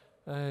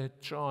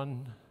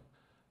John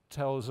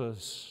tells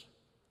us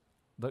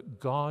that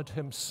God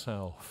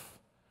himself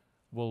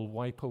will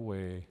wipe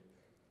away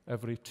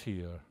every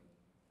tear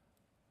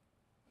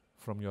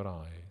from your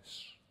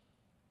eyes.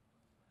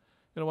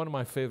 You know, one of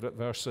my favorite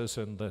verses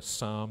in the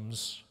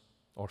Psalms,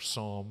 or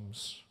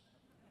Psalms,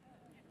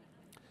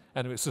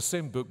 anyway, it's the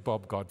same book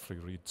Bob Godfrey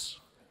reads,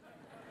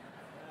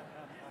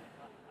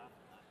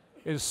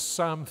 is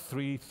Psalm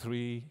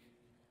 3:3.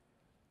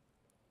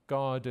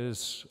 God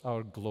is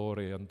our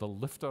glory and the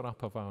lifter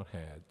up of our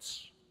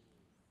heads.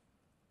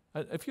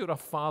 And if you're a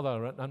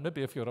father, and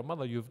maybe if you're a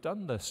mother, you've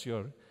done this.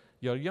 Your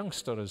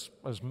youngster is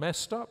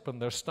messed up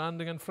and they're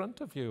standing in front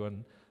of you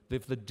and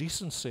they've the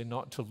decency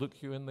not to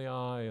look you in the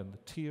eye and the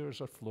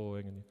tears are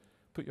flowing and you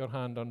put your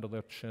hand under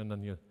their chin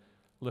and you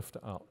lift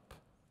it up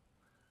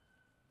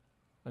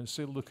and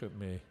say, look at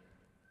me.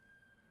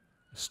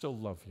 I still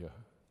love you.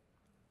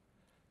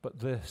 But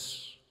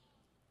this,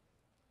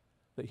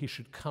 that he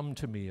should come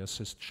to me as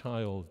his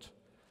child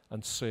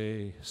and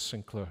say,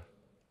 Sinclair,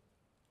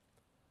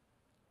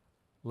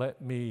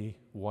 let me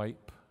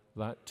wipe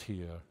that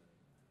tear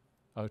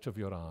out of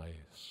your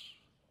eyes.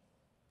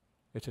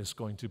 It is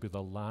going to be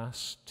the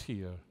last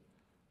tear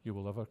you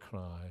will ever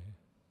cry.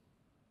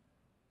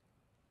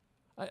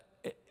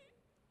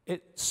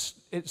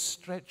 It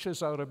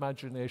stretches our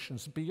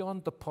imaginations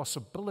beyond the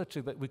possibility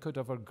that we could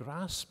ever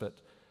grasp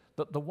it,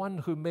 that the one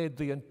who made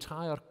the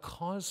entire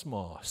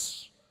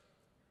cosmos,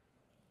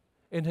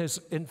 in his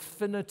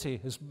infinity,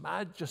 his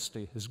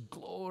majesty, his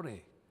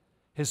glory,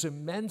 his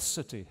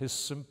immensity, his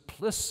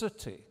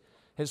simplicity,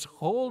 his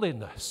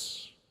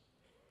holiness,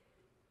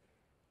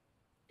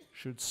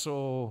 should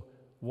so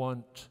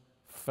want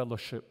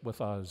fellowship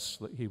with us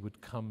that he would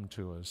come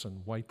to us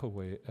and wipe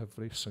away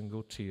every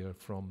single tear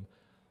from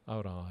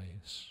our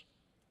eyes,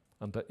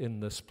 and that in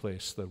this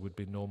place there would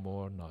be no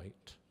more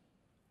night.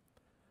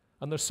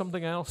 And there's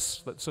something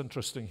else that's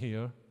interesting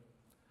here.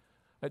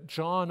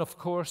 John, of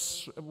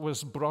course,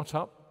 was brought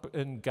up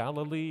in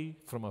Galilee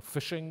from a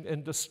fishing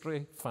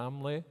industry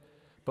family,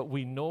 but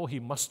we know he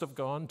must have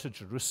gone to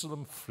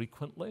Jerusalem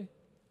frequently.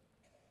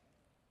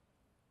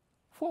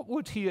 What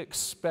would he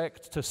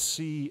expect to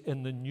see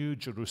in the New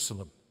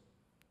Jerusalem?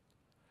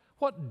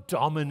 What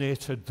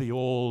dominated the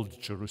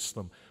old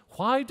Jerusalem?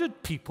 Why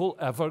did people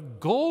ever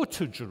go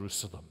to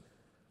Jerusalem?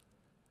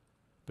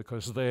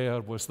 Because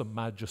there was the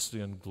majesty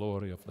and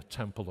glory of the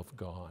temple of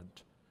God,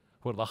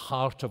 where the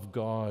heart of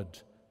God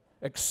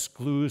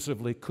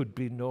exclusively could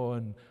be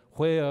known,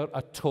 where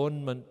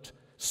atonement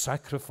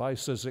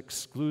sacrifices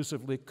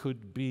exclusively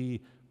could be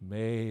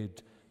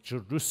made.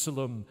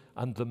 Jerusalem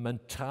and the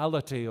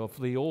mentality of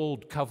the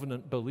old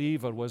covenant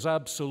believer was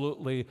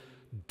absolutely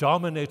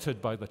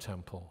dominated by the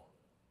temple.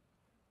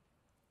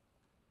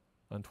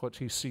 And what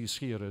he sees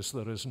here is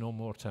there is no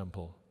more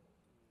temple.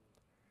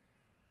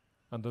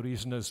 And the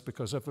reason is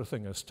because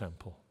everything is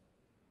temple.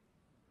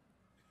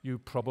 You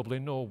probably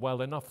know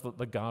well enough that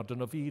the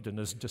Garden of Eden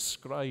is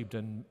described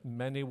in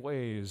many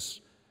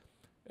ways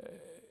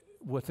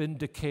with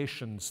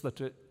indications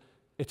that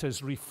it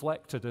is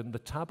reflected in the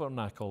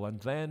tabernacle and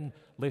then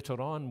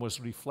later on was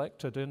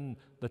reflected in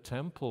the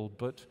temple.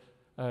 But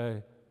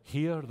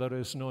here there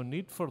is no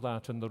need for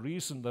that, and the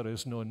reason there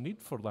is no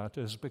need for that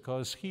is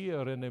because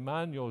here in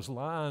Emmanuel's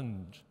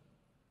land,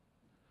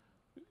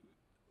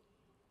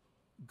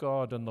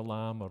 God and the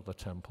Lamb are the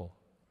temple.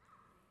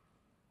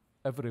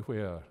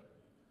 Everywhere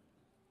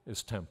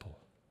is temple.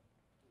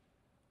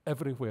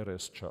 Everywhere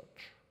is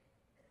church.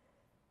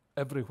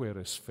 Everywhere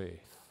is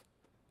faith.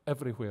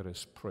 Everywhere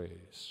is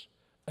praise.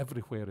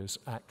 Everywhere is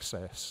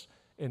access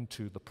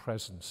into the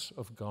presence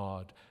of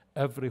God.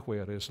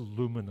 Everywhere is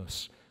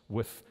luminous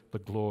with the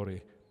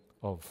glory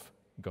of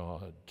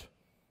God.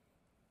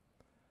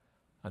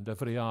 And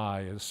every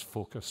eye is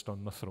focused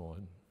on the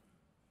throne.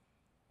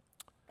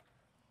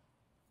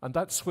 And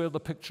that's where the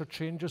picture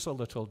changes a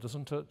little,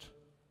 doesn't it?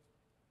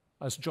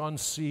 As John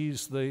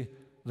sees the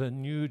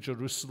new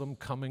Jerusalem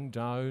coming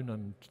down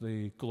and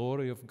the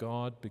glory of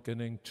God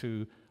beginning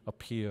to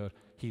appear,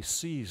 he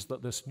sees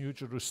that this new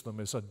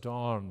Jerusalem is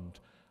adorned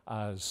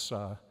as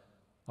a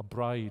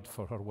bride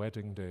for her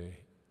wedding day.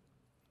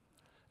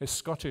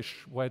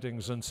 Scottish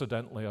weddings,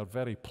 incidentally, are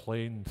very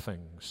plain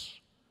things.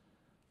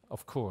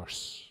 Of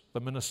course, the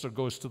minister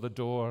goes to the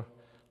door,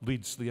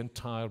 leads the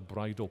entire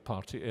bridal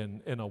party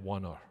in a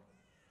one-hour.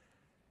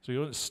 So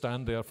you don't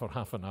stand there for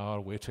half an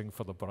hour waiting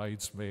for the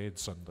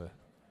bridesmaids and the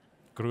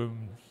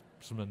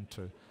groomsmen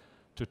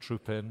to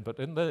troop in. But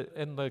in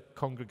the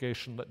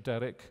congregation that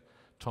Derek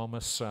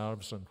Thomas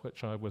serves, in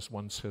which I was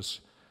once his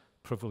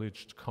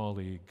privileged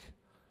colleague,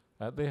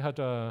 they had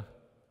a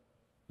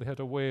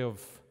way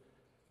of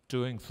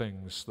doing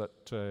things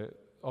that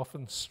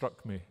often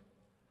struck me,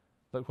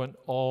 that when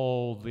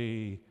all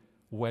the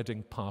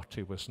wedding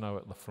party was now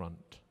at the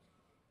front,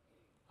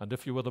 and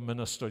if you were the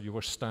minister, you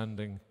were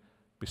standing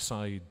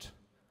beside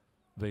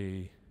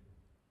the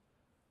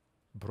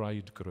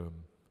bridegroom.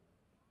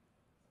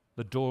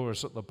 The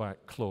doors at the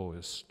back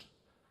closed.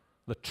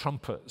 The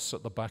trumpets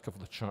at the back of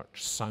the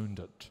church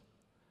sounded.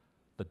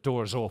 The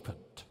doors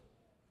opened,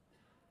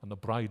 and the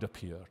bride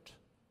appeared.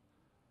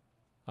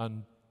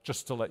 And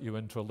just to let you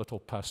into a little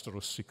pastoral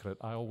secret,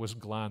 I always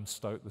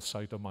glanced out the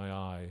side of my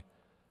eye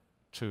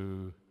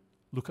to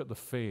look at the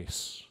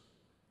face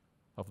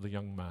of the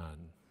young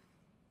man,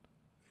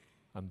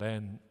 and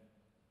then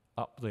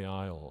up the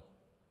aisle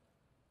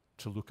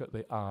to look at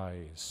the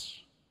eyes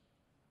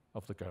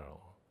of the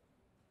girl.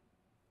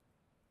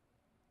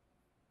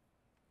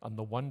 And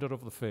the wonder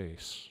of the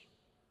face,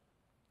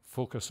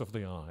 focus of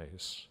the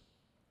eyes,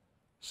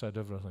 said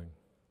everything.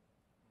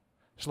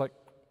 It's like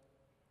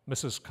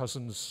Mrs.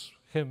 Cousin's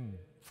hymn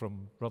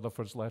from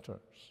Rutherford's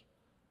Letters.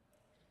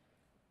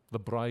 The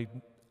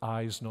bride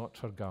eyes not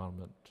her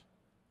garment,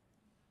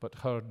 but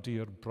her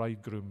dear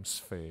bridegroom's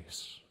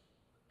face.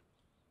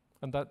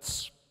 And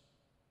that's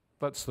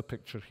the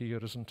picture here,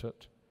 isn't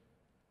it?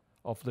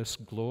 Of this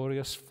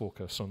glorious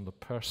focus on the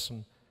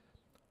person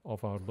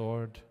of our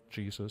Lord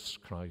Jesus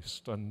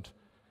Christ. And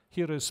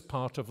here is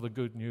part of the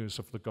good news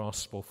of the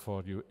gospel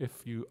for you.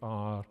 If you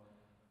are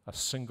a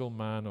single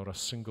man or a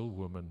single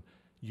woman,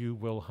 you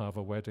will have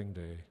a wedding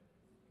day.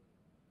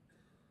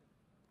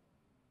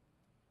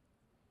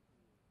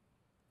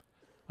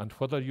 And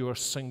whether you are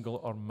single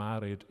or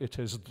married, it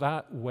is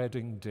that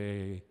wedding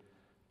day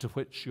to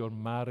which your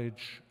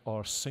marriage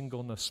or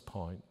singleness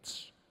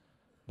points,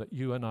 that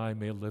you and I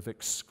may live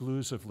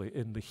exclusively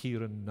in the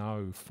here and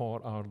now for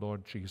our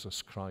Lord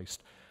Jesus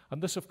Christ.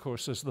 And this, of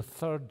course, is the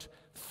third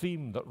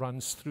theme that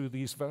runs through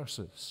these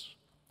verses.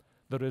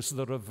 There is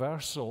the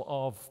reversal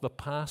of the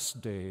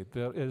past day.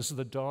 There is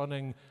the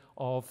dawning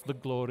of the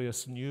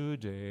glorious new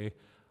day.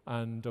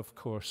 And, of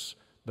course,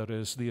 there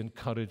is the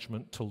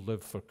encouragement to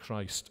live for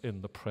Christ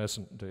in the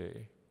present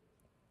day.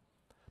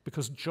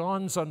 Because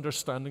John's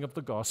understanding of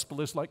the gospel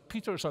is like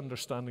Peter's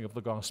understanding of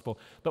the gospel,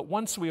 that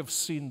once we have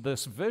seen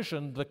this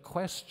vision, the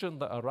question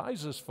that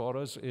arises for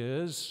us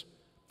is,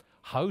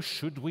 how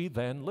should we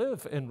then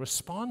live in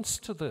response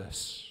to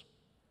this?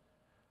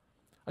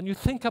 And you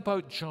think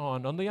about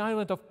John on the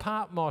island of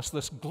Patmos,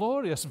 this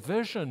glorious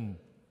vision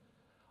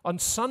on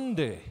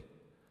Sunday,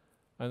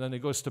 and then he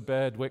goes to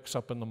bed, wakes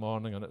up in the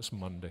morning, and it's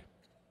Monday.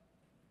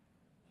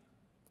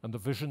 And the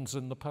vision's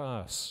in the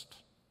past.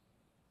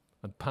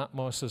 And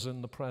Patmos is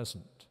in the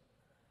present.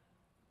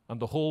 and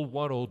the whole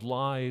world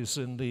lies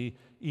in the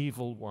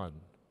evil one.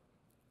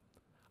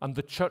 And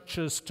the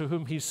churches to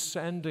whom he's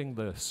sending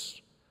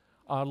this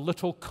are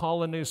little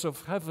colonies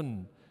of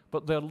heaven,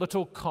 but they're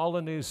little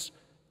colonies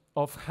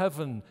of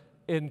heaven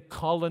in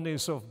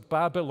colonies of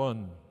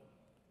Babylon.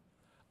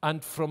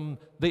 And from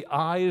the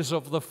eyes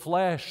of the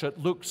flesh, it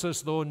looks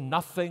as though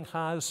nothing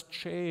has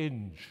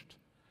changed.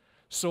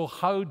 So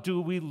how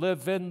do we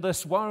live in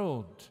this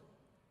world?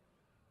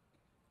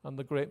 And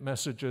the great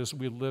message is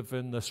we live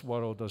in this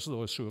world as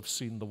those who have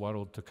seen the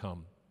world to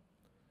come,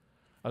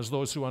 as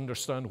those who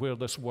understand where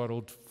this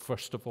world,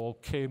 first of all,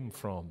 came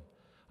from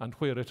and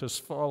where it has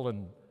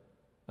fallen,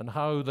 and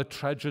how the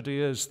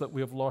tragedy is that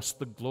we have lost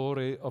the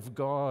glory of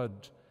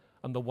God.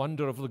 And the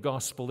wonder of the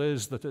gospel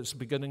is that it's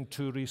beginning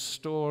to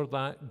restore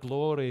that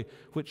glory,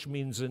 which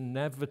means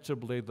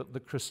inevitably that the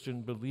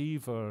Christian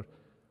believer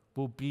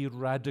will be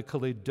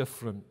radically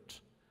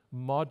different,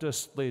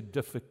 modestly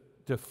different,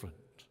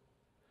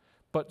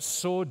 but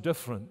so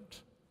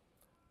different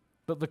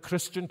that the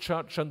Christian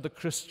church and the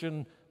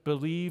Christian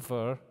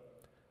believer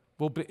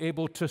will be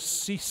able to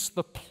cease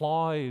the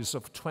ploys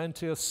of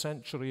 20th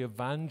century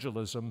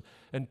evangelism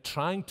in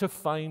trying to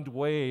find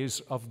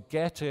ways of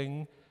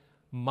getting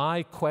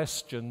my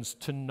questions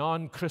to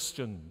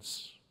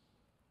non-Christians,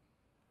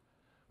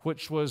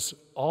 which was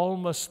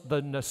almost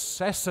the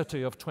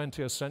necessity of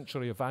 20th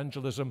century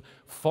evangelism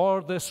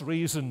for this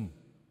reason,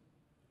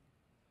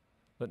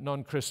 that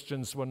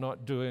non-Christians were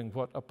not doing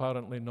what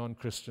apparently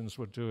non-Christians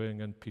were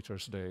doing in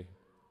Peter's day,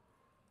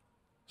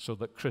 so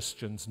that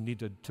Christians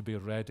needed to be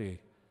ready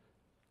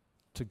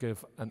to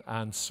give an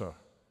answer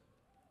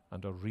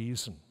and a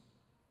reason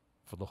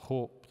for the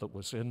hope that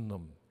was in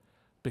them,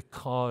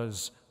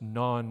 because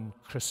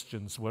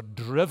non-Christians were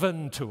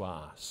driven to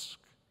ask,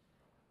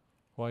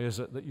 why is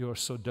it that you're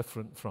so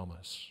different from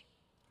us?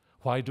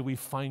 Why do we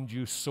find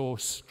you so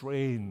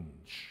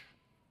strange?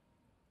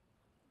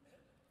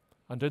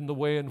 And in the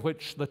way in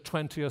which the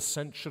 20th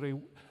century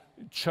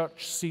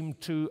church seemed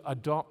to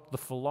adopt the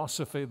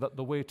philosophy that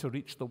the way to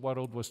reach the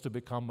world was to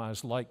become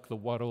as like the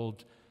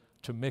world,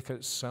 to make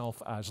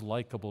itself as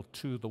likable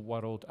to the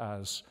world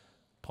as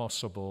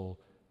possible,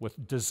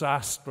 with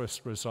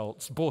disastrous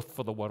results, both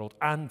for the world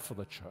and for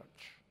the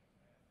church.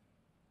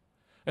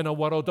 In a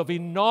world of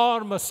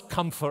enormous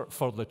comfort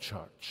for the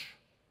church.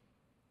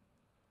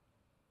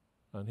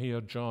 And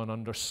here John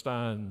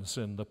understands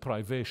in the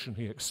privation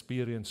he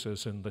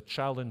experiences, in the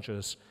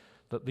challenges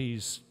that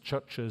these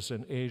churches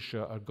in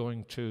Asia are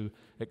going to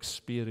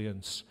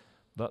experience,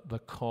 that the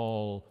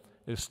call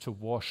is to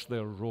wash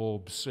their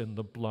robes in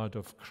the blood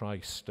of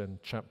Christ in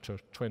chapter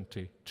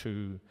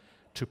 22,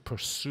 to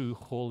pursue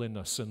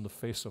holiness in the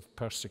face of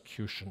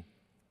persecution,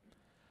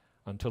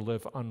 and to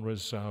live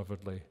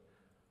unreservedly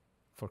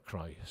for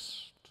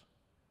Christ.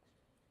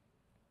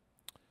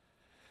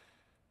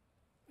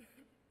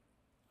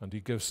 And he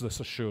gives this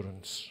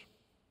assurance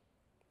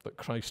that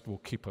Christ will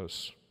keep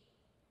us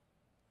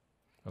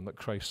and that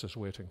Christ is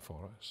waiting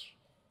for us.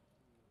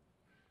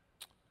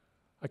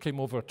 I came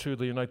over to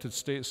the United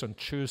States on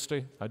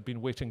Tuesday. I'd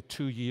been waiting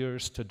 2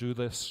 years to do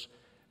this.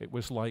 It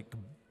was like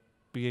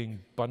being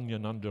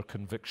Bunyan under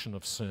conviction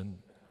of sin.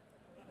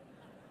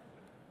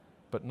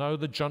 But now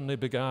the journey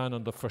began,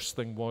 and the first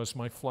thing was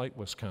my flight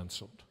was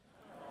cancelled.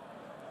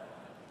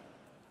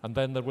 And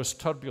then there was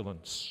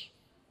turbulence.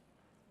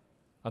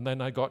 And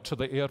then I got to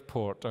the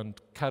airport and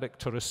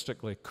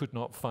characteristically could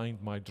not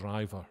find my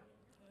driver.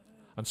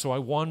 And so I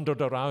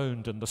wandered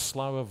around in the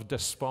slough of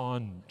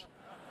despond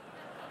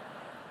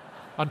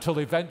until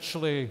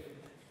eventually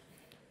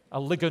a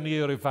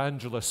Ligonier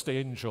evangelist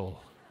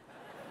angel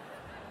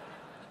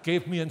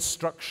gave me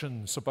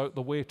instructions about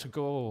the way to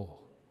go.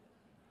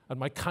 And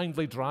my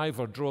kindly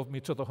driver drove me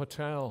to the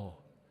hotel.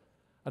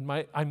 And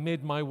I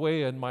made my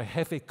way in my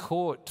heavy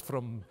coat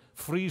from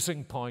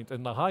freezing point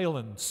in the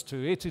Highlands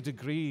to 80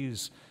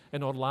 degrees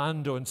in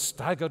Orlando, and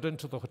staggered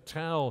into the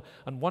hotel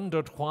and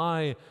wondered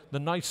why the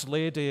nice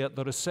lady at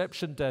the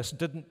reception desk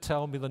didn't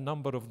tell me the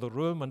number of the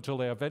room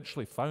until I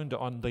eventually found it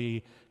on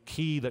the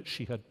key that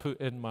she had put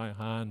in my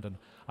hand. And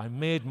I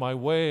made my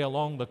way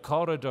along the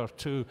corridor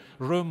to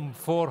room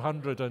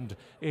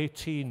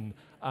 418,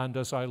 and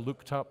as I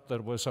looked up,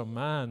 there was a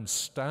man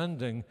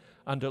standing,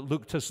 and it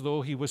looked as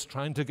though he was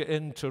trying to get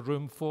into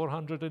room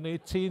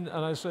 418.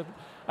 And I said,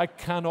 I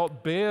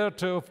cannot bear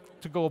to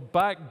go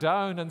back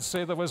down and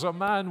say there was a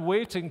man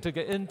waiting to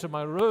get into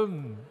my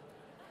room.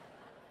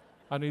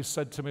 And he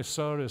said to me,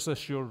 sir, is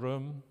this your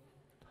room?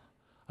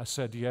 I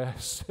said,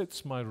 yes,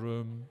 it's my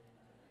room.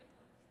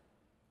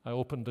 I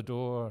opened the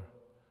door.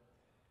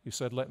 He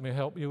said, let me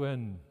help you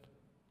in.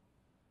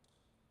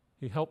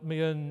 He helped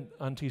me in,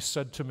 and he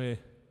said to me,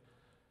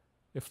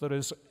 if there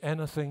is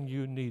anything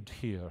you need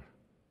here,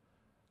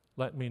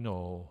 let me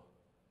know.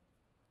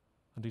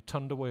 And he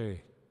turned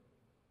away.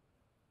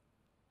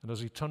 And as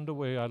he turned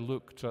away, I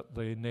looked at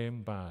the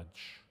name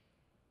badge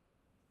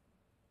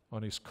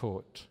on his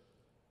coat,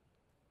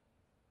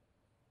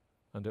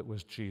 and it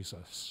was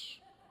Jesus.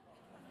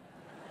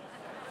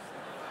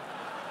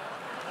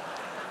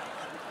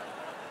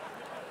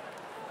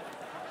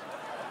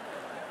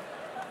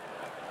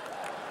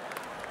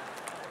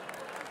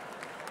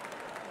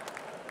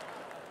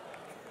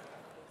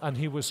 and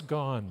he was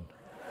gone.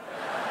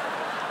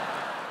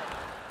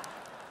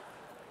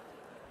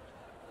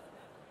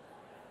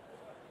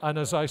 And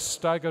as I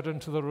staggered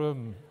into the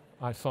room,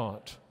 I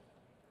thought,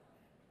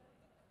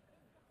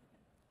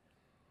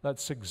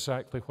 that's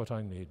exactly what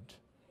I need.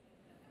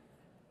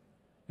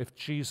 If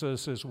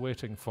Jesus is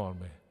waiting for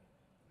me,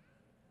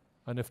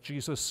 and if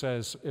Jesus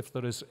says, if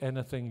there is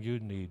anything you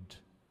need,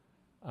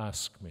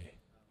 ask me,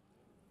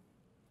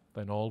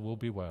 then all will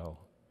be well.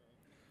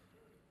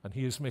 And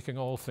he is making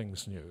all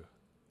things new.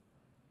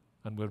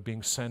 And we're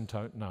being sent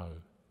out now,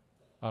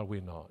 are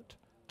we not,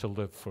 to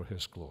live for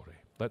his glory.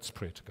 Let's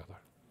pray together.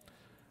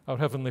 Our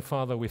Heavenly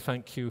Father, we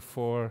thank you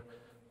for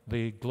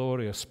the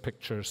glorious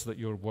pictures that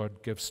your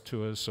word gives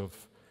to us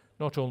of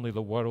not only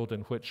the world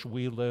in which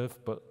we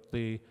live, but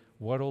the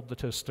world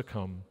that is to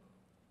come.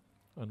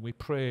 And we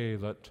pray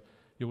that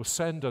you will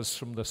send us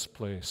from this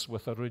place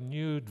with a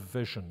renewed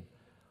vision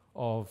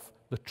of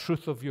the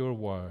truth of your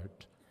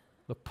word,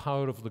 the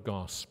power of the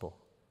gospel,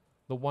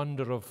 the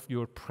wonder of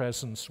your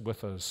presence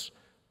with us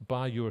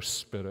by your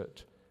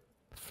Spirit,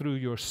 through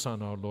your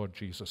Son, our Lord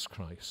Jesus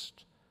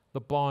Christ, the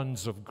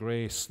bonds of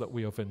grace that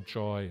we have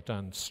enjoyed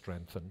and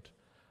strengthened,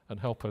 and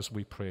help us,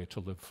 we pray, to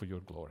live for your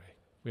glory.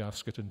 We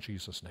ask it in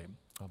Jesus' name.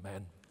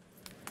 Amen.